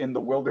 who is in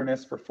the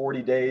wilderness for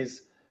 40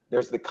 days.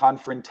 There's the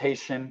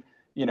confrontation,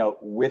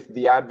 with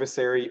the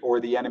adversary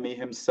or the enemy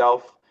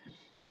himself.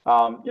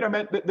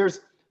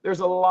 There's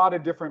a lot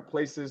of different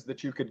places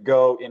that you could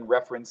go in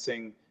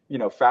referencing,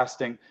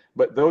 fasting,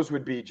 but those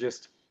would be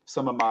just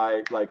some of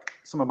my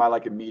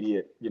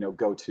immediate,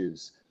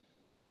 go-tos.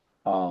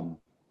 And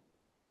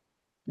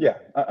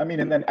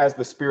then as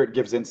the Spirit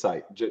gives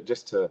insight,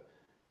 just to,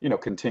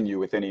 continue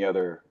with any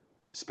other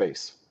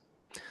space.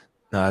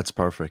 No, that's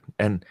perfect.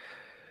 And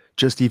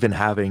just even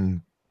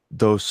having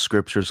those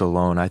scriptures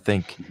alone, I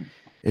think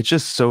it's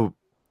just so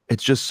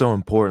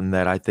important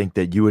that I think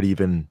that you would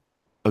even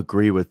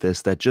agree with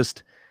this, that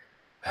just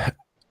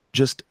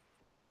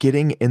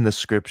getting in the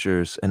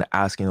scriptures and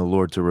asking the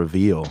Lord to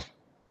reveal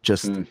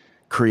just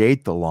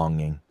create the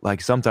longing.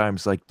 Like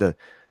sometimes like the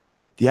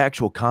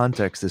actual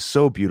context is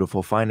so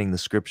beautiful, finding the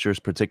scriptures,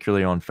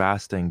 particularly on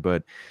fasting.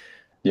 But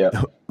Yeah.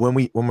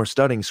 when we're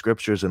studying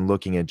scriptures and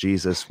looking at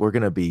Jesus, we're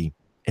going to be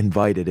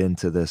invited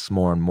into this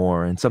more and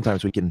more. And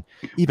sometimes we can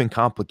even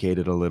complicate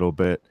it a little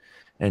bit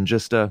and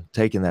just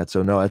taking that.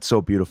 So no, it's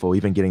so beautiful,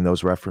 even getting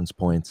those reference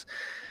points.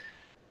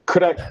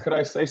 Could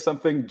I say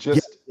something Yeah,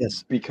 just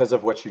yes. because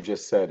of what you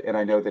just said? And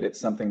I know that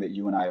it's something that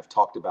you and I have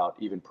talked about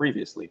even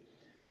previously.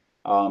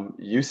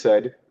 You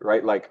said,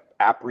 right, like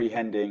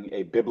apprehending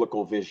a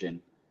biblical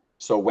vision.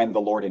 So when the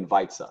Lord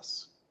invites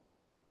us.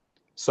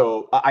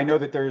 So I know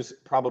that there's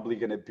probably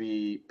going to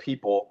be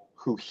people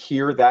who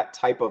hear that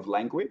type of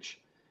language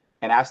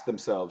and ask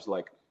themselves,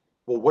 like,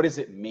 well, what does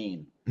it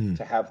mean Mm,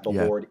 to have the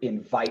yeah. Lord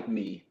invite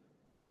me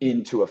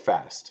into a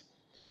fast?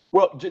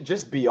 Well,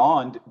 just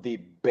beyond the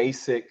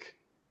basic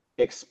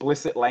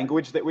explicit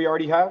language that we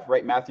already have,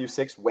 right? Matthew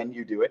 6, when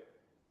you do it.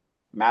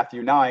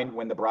 Matthew 9,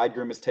 when the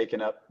bridegroom is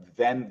taken up,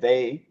 then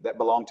they that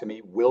belong to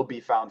me will be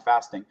found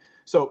fasting.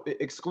 So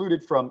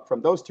excluded from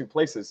those two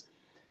places,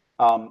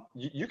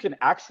 you can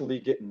actually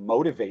get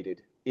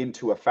motivated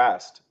into a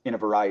fast in a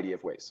variety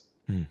of ways.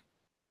 Mm,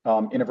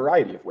 In a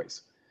variety of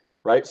ways,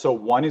 right? So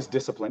one is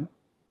discipline,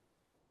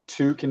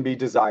 two can be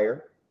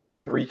desire,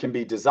 three can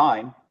be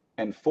design,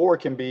 and four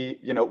can be,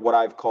 what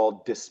I've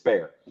called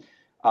despair.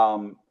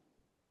 Um,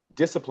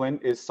 Discipline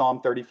is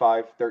Psalm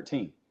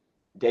 35:13.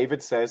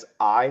 David says,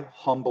 I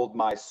humbled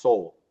my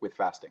soul with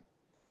fasting.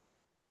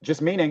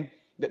 Just meaning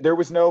that there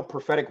was no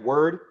prophetic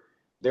word,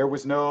 there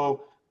was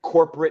no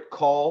corporate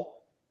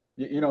call,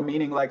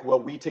 meaning like, well,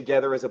 we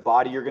together as a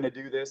body are going to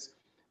do this.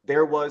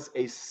 There was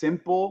a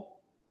simple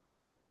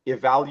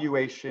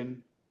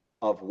evaluation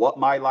of what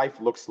my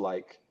life looks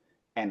like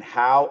and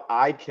how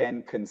I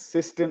can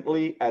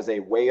consistently, as a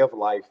way of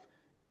life,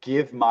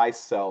 give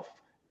myself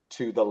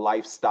to the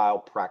lifestyle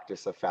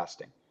practice of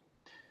fasting.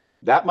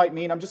 That might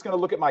mean I'm just going to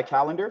look at my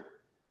calendar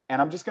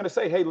and I'm just going to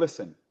say, hey,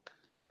 listen,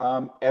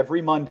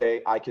 every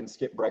Monday I can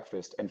skip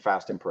breakfast and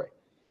fast and pray.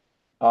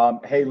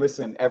 Hey,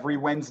 listen, every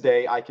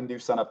Wednesday I can do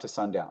sun up to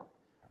sundown.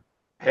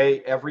 Hey,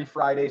 every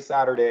Friday,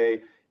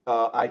 Saturday,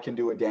 I can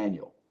do a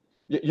Daniel.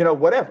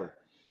 Whatever.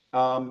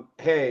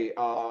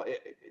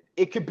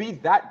 It could be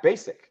that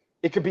basic.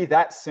 It could be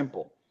that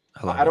simple.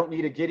 I love I it. don't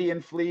need a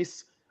Gideon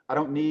fleece. I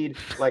don't need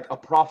like a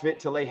prophet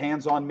to lay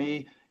hands on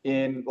me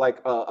in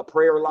like a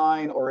prayer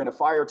line or in a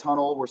fire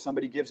tunnel where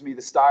somebody gives me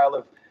the style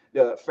of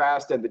the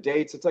fast and the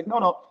dates. It's like,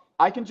 no,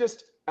 I can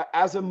just,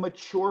 as a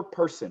mature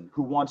person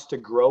who wants to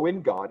grow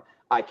in God,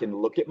 I can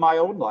look at my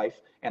own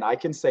life and I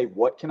can say,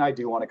 what can I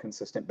do on a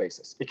consistent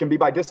basis? It can be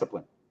by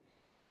discipline.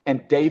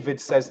 And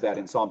David says that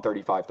in Psalm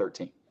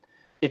 35:13.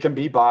 It can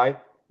be by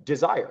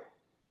desire,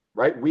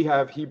 right? We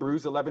have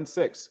Hebrews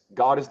 11:6.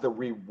 God is the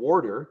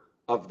rewarder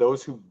of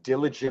those who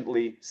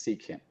diligently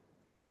seek him.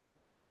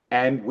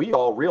 And we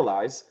all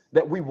realize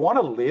that we want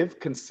to live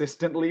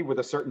consistently with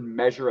a certain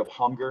measure of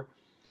hunger,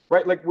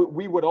 right? Like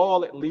we would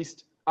all at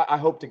least, I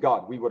hope to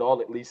God, we would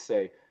all at least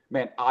say,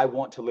 man, I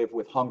want to live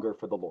with hunger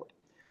for the Lord.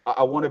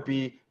 I want to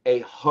be a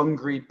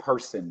hungry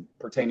person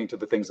pertaining to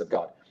the things of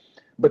God.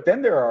 But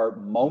then there are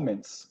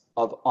moments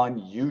of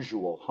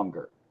unusual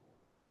hunger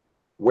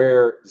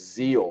where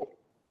zeal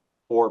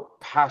or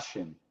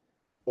passion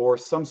or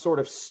some sort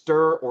of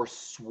stir or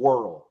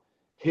swirl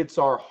hits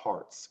our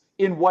hearts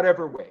in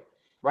whatever way,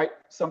 right?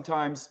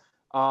 Sometimes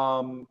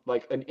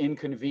like an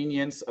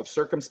inconvenience of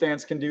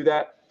circumstance can do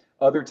that.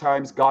 Other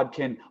times God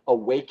can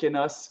awaken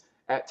us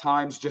at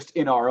times just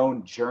in our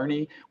own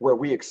journey where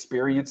we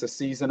experience a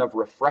season of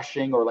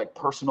refreshing or like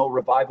personal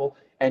revival.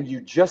 And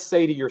you just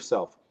say to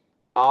yourself,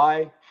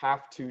 I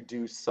have to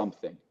do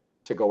something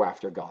to go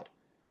after God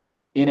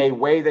in a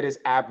way that is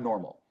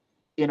abnormal,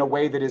 in a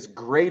way that is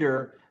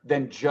greater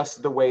than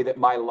just the way that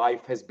my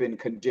life has been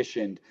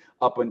conditioned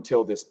up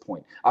until this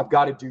point. I've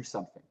got to do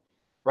something,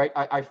 right?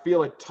 I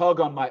feel a tug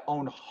on my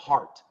own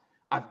heart.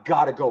 I've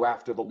got to go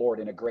after the Lord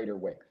in a greater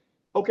way.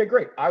 Okay,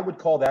 great. I would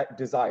call that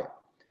desire.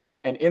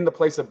 And in the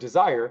place of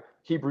desire,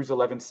 Hebrews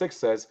 11:6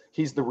 says,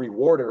 he's the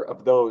rewarder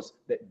of those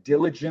that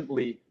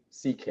diligently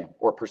seek him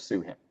or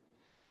pursue him.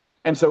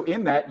 And so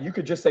in that, you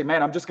could just say,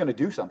 man, I'm just going to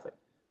do something.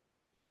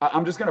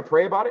 I'm just going to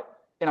pray about it.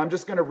 And I'm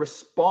just going to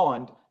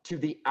respond to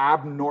the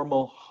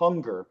abnormal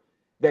hunger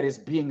that is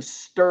being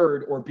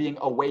stirred or being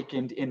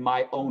awakened in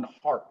my own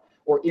heart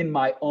or in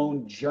my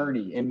own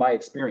journey, in my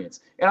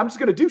experience. And I'm just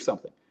going to do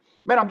something.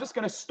 Man, I'm just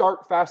going to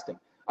start fasting.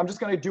 I'm just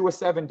going to do a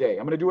 7-day.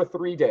 I'm going to do a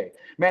 3-day.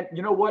 Man,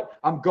 you know what?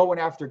 I'm going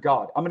after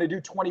God. I'm going to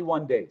do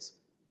 21 days.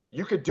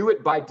 You could do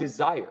it by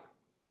desire,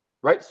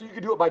 right? So you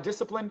could do it by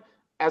discipline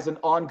as an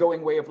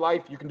ongoing way of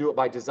life. You can do it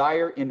by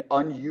desire in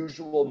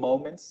unusual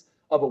moments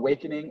of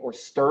awakening or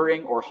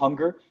stirring or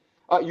hunger.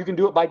 You can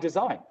do it by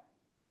design.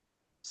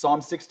 Psalm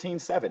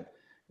 16:7.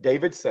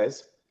 David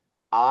says,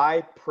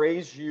 I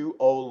praise you,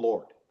 O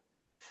Lord,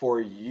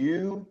 for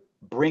you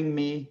bring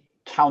me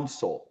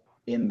counsel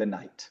in the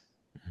night.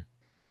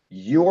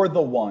 You're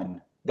the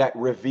one that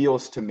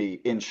reveals to me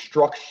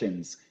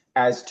instructions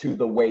as to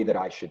the way that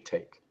I should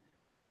take.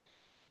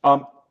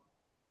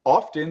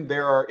 Often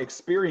there are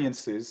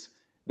experiences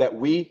that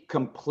we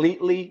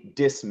completely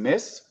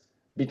dismiss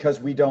because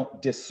we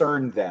don't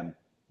discern them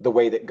the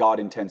way that God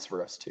intends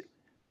for us to.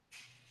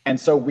 And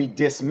so we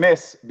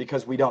dismiss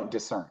because we don't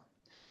discern.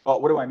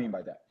 What do I mean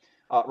by that?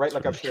 Right,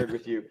 like I've shared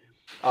with you,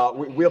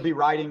 we'll be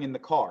riding in the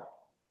car,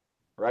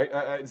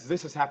 right?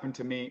 This has happened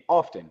to me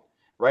often,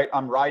 right?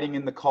 I'm riding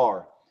in the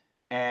car,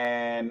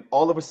 and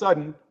all of a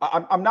sudden,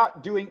 I'm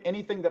not doing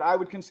anything that I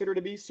would consider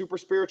to be super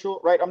spiritual,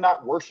 right? I'm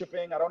not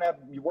worshiping. I don't have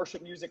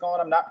worship music on.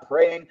 I'm not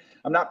praying.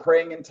 I'm not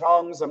praying in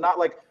tongues. I'm not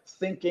like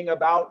thinking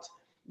about,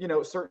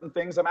 certain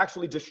things. I'm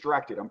actually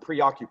distracted. I'm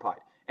preoccupied.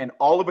 And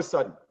all of a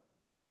sudden,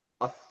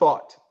 a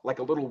thought, like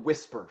a little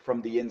whisper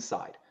from the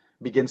inside,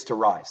 begins to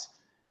rise.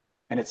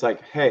 And it's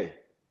like, hey,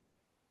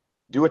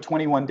 do a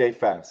 21-day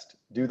fast.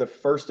 Do the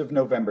 1st of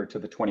November to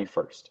the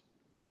 21st.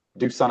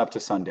 Do sun up to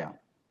sundown.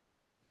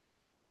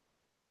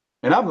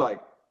 And I'm like,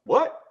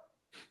 what?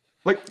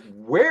 Like,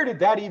 where did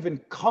that even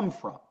come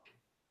from?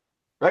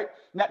 Right?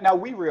 Now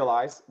we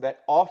realize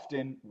that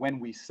often when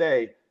we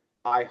say,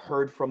 I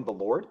heard from the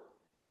Lord,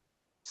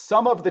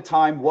 some of the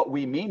time what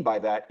we mean by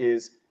that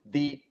is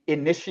the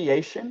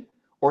initiation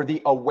or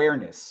the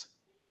awareness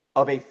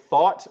of a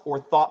thought or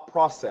thought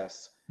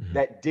process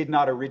that did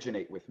not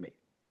originate with me.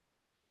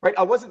 Right?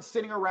 I wasn't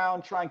sitting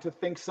around trying to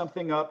think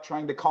something up,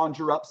 trying to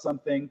conjure up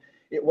something.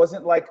 It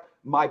wasn't like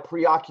my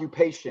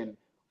preoccupation.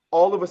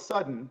 All of a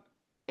sudden,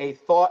 a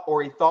thought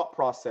or a thought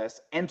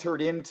process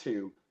entered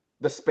into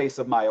the space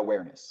of my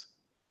awareness.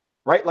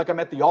 Right? Like I'm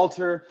at the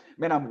altar,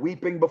 man, I'm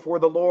weeping before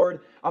the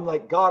Lord. I'm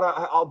like, God,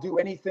 I'll do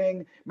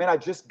anything. Man, I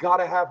just got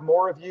to have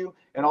more of you.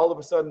 And all of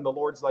a sudden, the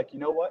Lord's like, you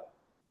know what?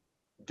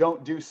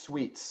 Don't do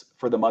sweets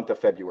for the month of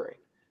February.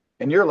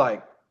 And you're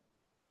like,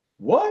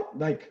 what?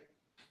 Like,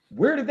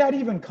 where did that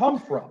even come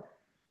from?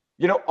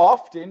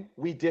 Often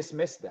we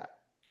dismiss that.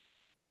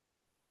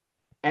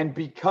 And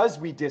because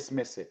we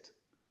dismiss it,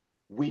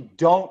 we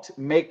don't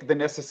make the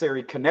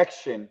necessary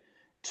connection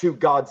to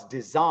God's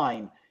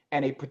design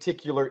and a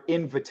particular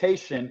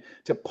invitation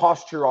to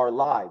posture our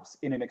lives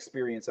in an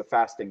experience of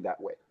fasting that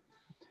way.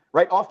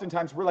 Right?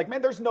 Oftentimes we're like,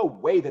 man, there's no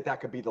way that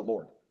could be the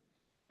Lord.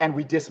 And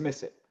we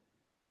dismiss it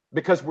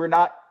because we're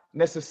not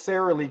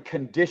necessarily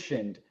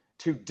conditioned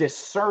to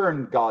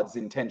discern God's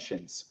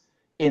intentions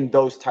in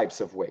those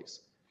types of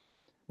ways.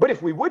 But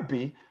if we would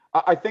be,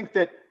 I think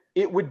that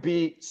it would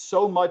be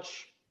so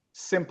much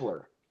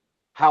simpler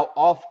how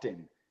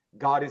often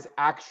God is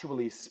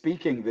actually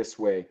speaking this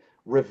way,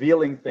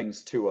 revealing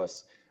things to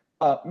us,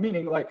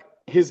 meaning like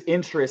his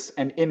interests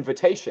and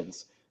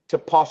invitations to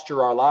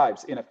posture our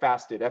lives in a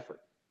fasted effort.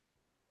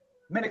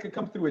 Man, it could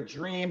come through a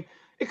dream.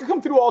 It could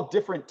come through all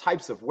different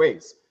types of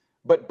ways,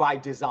 but by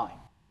design,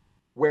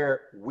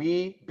 where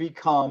we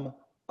become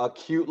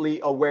acutely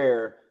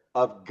aware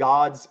of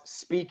God's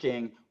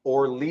speaking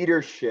or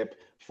leadership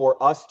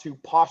for us to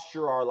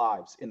posture our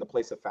lives in the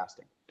place of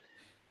fasting.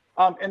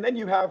 And then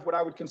you have what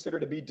I would consider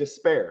to be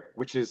despair,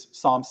 which is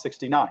Psalm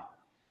 69,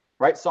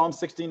 right? Psalm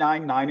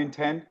 69, 9 and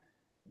 10,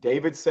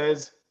 David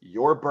says,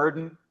 your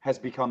burden has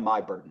become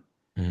my burden.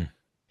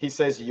 He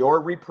says,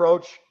 your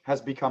reproach has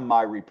become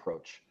my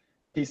reproach.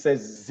 He says,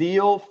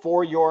 zeal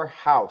for your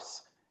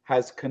house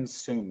has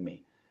consumed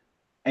me.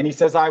 And he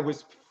says, I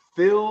was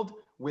filled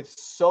with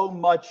so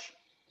much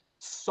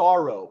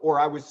sorrow, or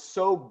I was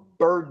so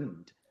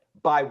burdened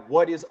by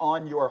what is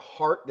on your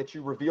heart that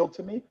you revealed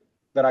to me,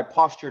 that I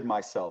postured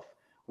myself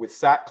with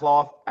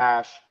sackcloth,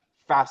 ash,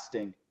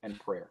 fasting, and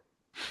prayer.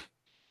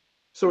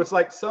 So it's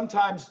like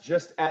sometimes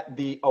just at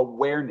the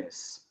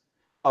awareness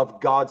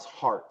of God's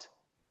heart,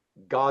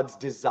 God's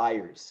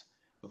desires,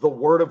 the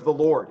word of the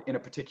Lord in a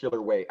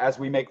particular way, as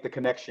we make the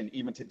connection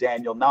even to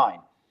Daniel 9,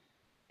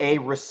 a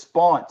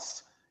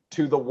response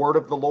to the word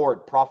of the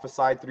Lord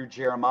prophesied through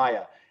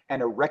Jeremiah,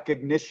 and a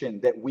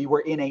recognition that we were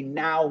in a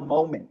now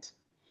moment.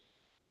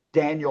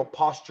 Daniel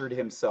postured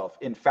himself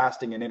in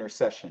fasting and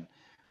intercession.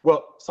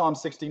 Well, Psalm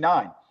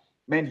 69,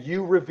 man,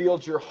 you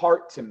revealed your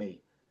heart to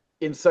me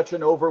in such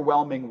an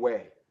overwhelming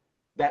way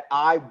that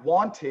I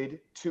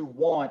wanted to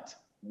want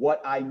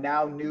what I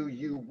now knew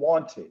you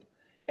wanted.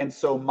 And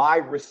so my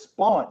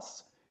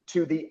response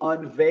to the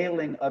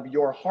unveiling of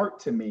your heart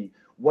to me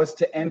was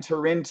to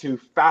enter into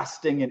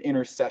fasting and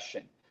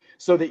intercession,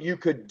 so that you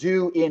could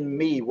do in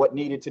me what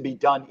needed to be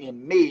done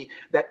in me,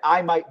 that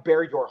I might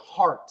bear your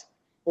heart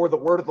or the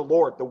word of the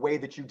Lord the way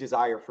that you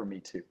desire for me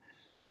to.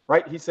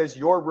 Right? He says,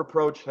 your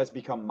reproach has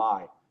become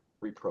my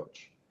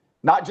reproach.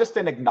 Not just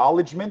an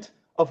acknowledgement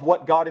of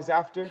what God is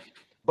after,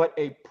 but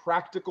a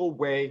practical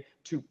way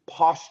to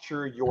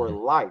posture your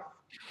life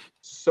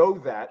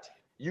so that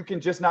you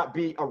can just not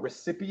be a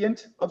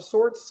recipient of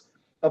sorts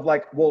of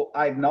like, well,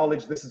 I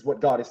acknowledge this is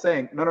what God is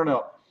saying.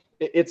 No.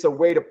 It's a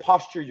way to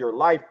posture your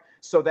life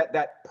so that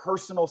that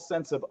personal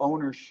sense of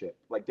ownership,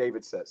 like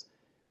David says,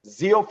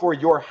 zeal for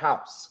your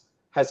house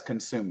has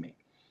consumed me.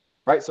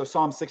 Right? So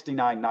Psalm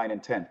 69, 9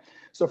 and 10.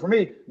 So for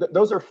me,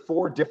 those are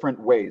four different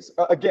ways.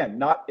 Again,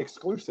 not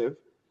exclusive,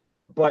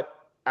 but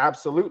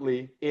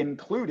absolutely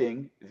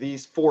including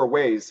these four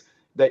ways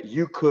that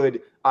you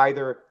could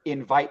either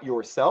invite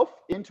yourself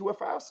into a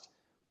fast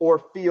or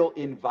feel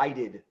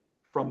invited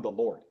from the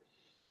Lord.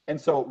 And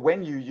so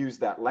when you use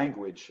that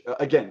language,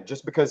 again,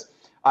 just because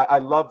I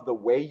love the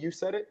way you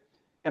said it,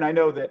 and I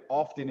know that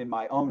often in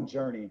my own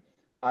journey,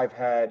 I've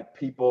had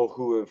people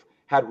who have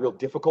had real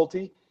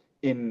difficulty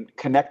in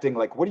connecting,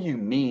 like, what do you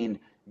mean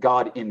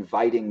God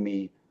inviting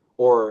me,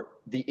 or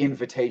the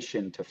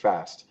invitation to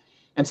fast?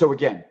 And so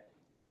again,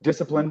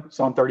 discipline,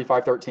 Psalm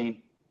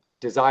 35:13,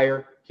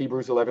 desire,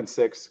 Hebrews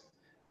 11:6.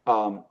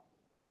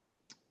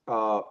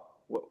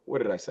 What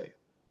did I say?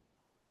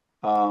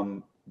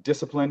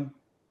 Discipline,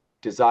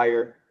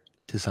 desire,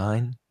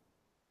 design,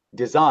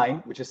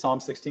 which is Psalm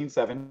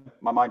 16:7.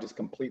 My mind just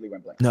completely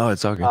went blank. No,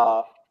 it's all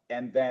good.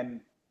 And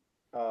then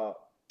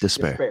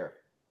Despair.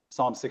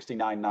 Psalm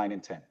 69:9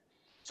 and 10.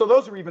 So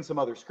those are even some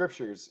other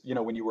scriptures,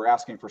 when you were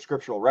asking for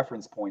scriptural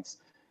reference points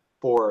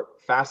for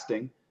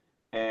fasting,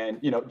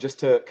 and, just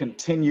to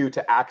continue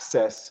to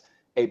access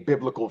a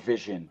biblical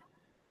vision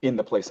in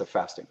the place of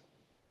fasting.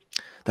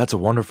 That's a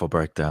wonderful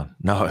breakdown.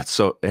 No, it's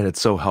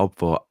so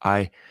helpful.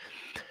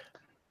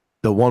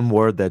 The one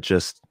word that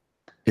just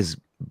is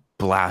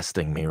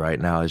blasting me right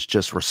now is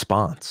just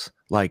response.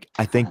 Like,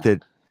 I think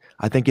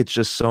it's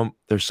just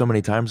there's so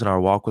many times in our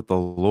walk with the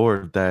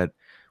Lord that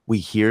we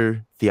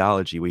hear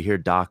theology, we hear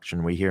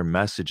doctrine, we hear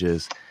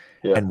messages,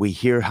 and we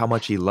hear how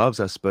much he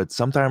loves us. But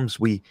sometimes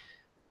we,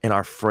 in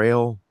our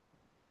frail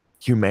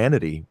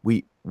humanity,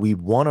 we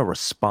want to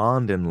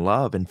respond in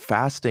love, and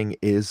fasting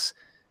is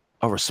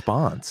a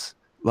response,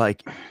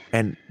 like,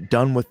 and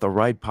done with the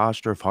right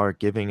posture of heart,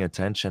 giving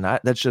attention.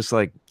 That's just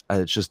like,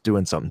 it's just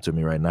doing something to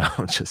me right now.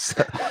 just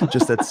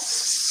that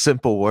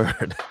simple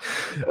word.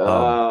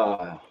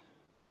 No,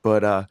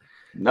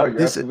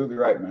 you're absolutely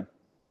right, man.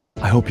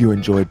 I hope you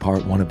enjoyed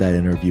part 1 of that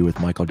interview with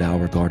Michael Dow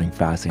regarding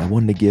fasting. I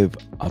wanted to give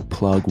a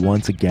plug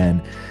once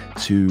again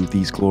to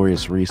these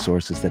glorious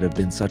resources that have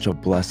been such a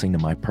blessing to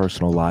my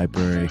personal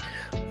library.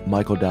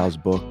 Michael Dow's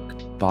book,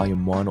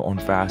 Volume 1 on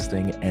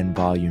fasting, and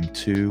Volume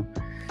 2.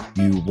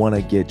 You want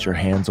to get your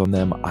hands on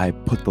them. I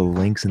put the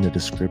links in the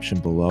description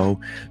below.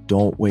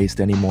 Don't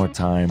waste any more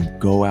time.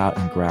 Go out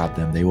and grab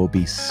them. They will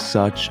be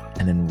such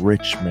an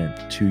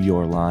enrichment to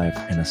your life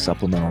and a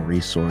supplemental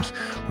resource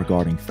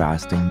regarding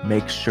fasting.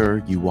 Make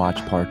sure you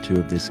watch part 2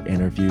 of this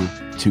interview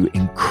to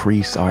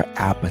increase our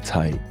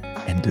appetite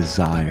and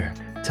desire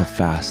to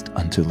fast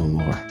unto the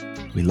Lord.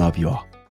 We love you all.